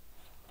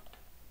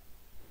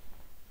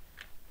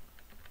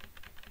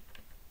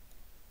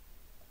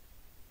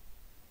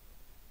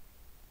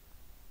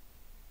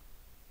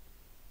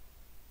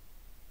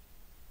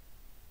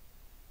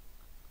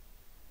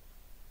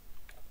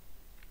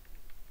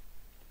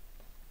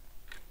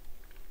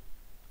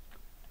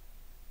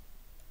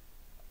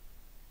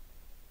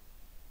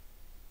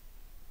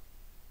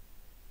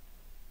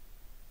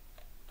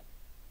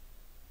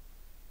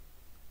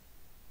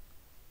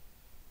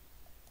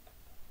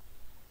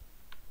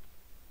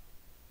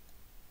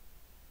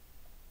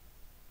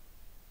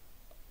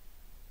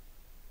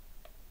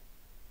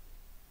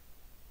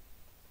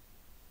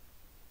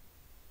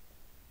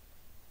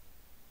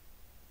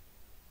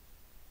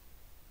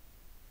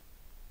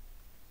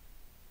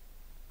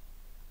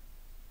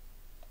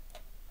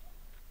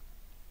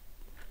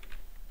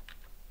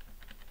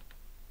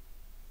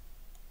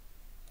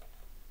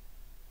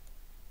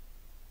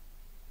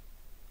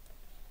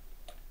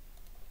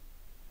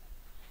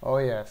 Oh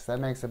yes, that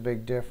makes a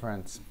big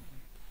difference.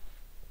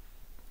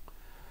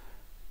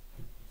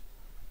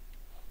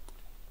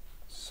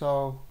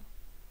 So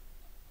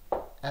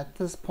at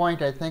this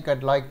point I think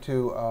I'd like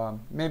to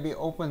maybe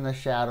open the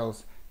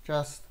shadows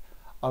just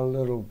a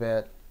little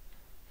bit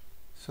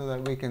so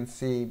that we can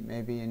see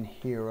maybe in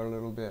here a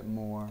little bit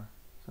more.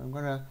 So I'm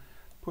going to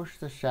push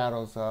the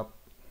shadows up.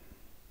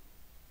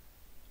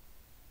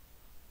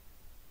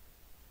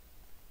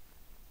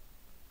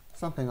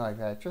 Something like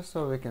that, just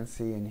so we can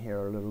see in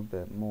here a little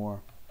bit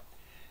more.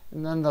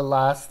 And then the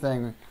last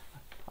thing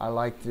I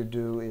like to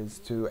do is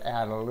to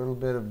add a little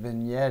bit of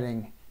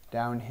vignetting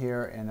down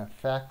here in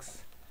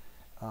effects.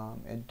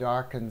 It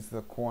darkens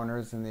the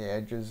corners and the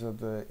edges of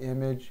the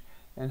image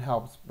and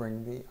helps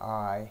bring the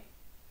eye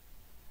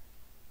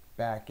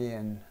back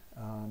in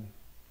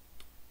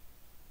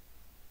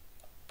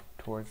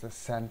towards the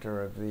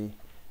center of the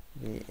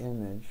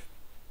image.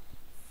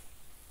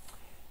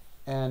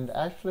 And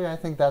actually I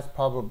think that's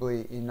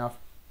probably enough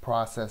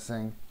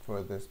processing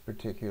for this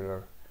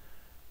particular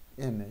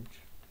image.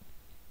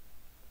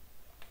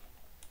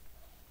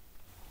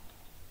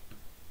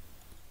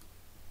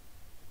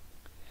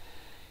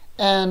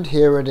 And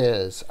here it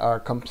is, our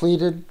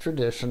completed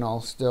traditional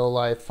still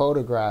life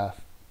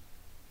photograph.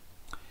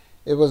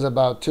 It was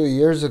about 2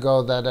 years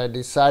ago that I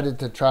decided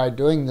to try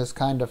doing this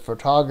kind of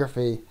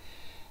photography,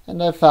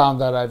 and I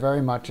found that I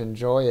very much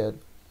enjoy it.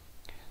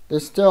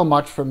 There's still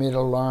much for me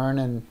to learn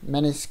and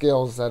many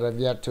skills that I've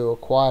yet to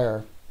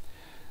acquire.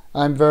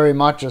 I'm very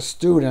much a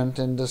student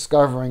in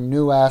discovering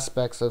new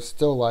aspects of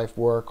still life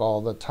work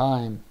all the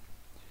time.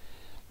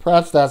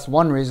 Perhaps that's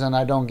one reason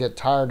I don't get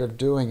tired of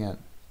doing it.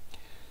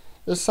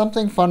 There's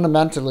something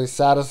fundamentally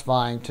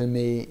satisfying to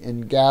me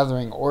in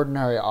gathering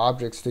ordinary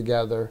objects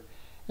together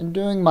and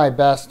doing my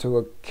best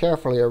to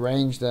carefully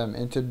arrange them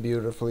into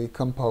beautifully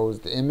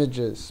composed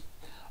images,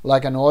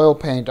 like an oil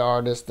paint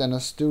artist in a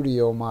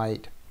studio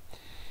might.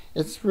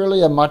 It's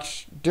really a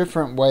much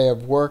different way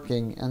of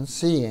working and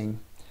seeing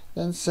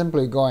than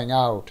simply going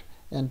out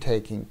and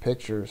taking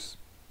pictures.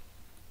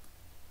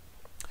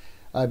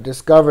 I've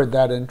discovered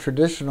that in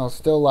traditional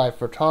still life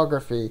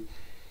photography,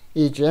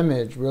 each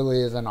image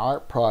really is an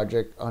art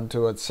project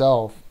unto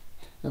itself,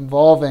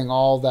 involving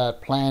all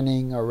that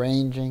planning,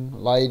 arranging,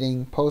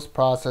 lighting,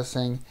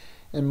 post-processing,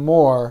 and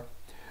more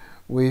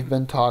we've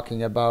been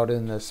talking about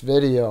in this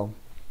video.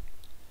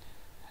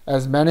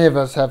 As many of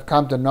us have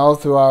come to know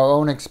through our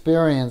own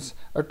experience,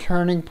 a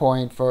turning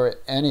point for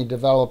any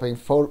developing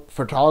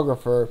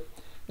photographer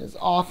is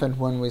often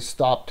when we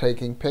stop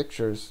taking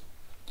pictures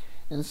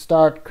and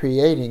start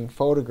creating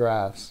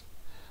photographs.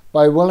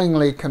 By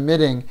willingly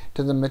committing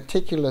to the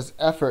meticulous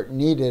effort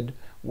needed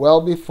well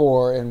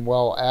before and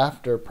well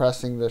after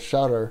pressing the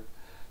shutter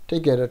to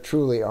get a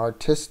truly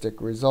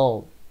artistic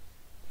result.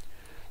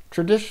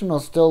 Traditional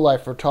still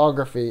life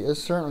photography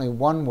is certainly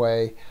one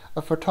way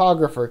a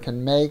photographer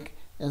can make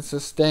and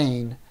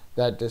sustain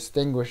that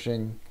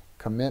distinguishing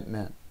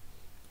commitment.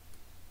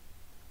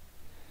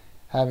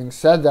 Having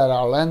said that,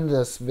 I'll end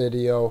this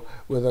video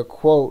with a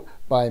quote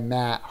by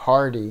Matt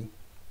Hardy.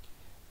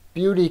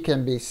 "Beauty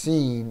can be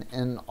seen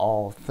in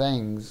all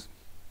things.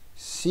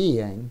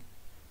 Seeing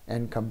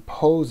and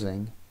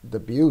composing the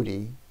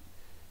beauty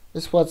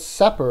is what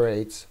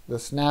separates the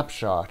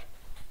snapshot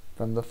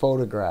from the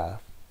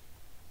photograph."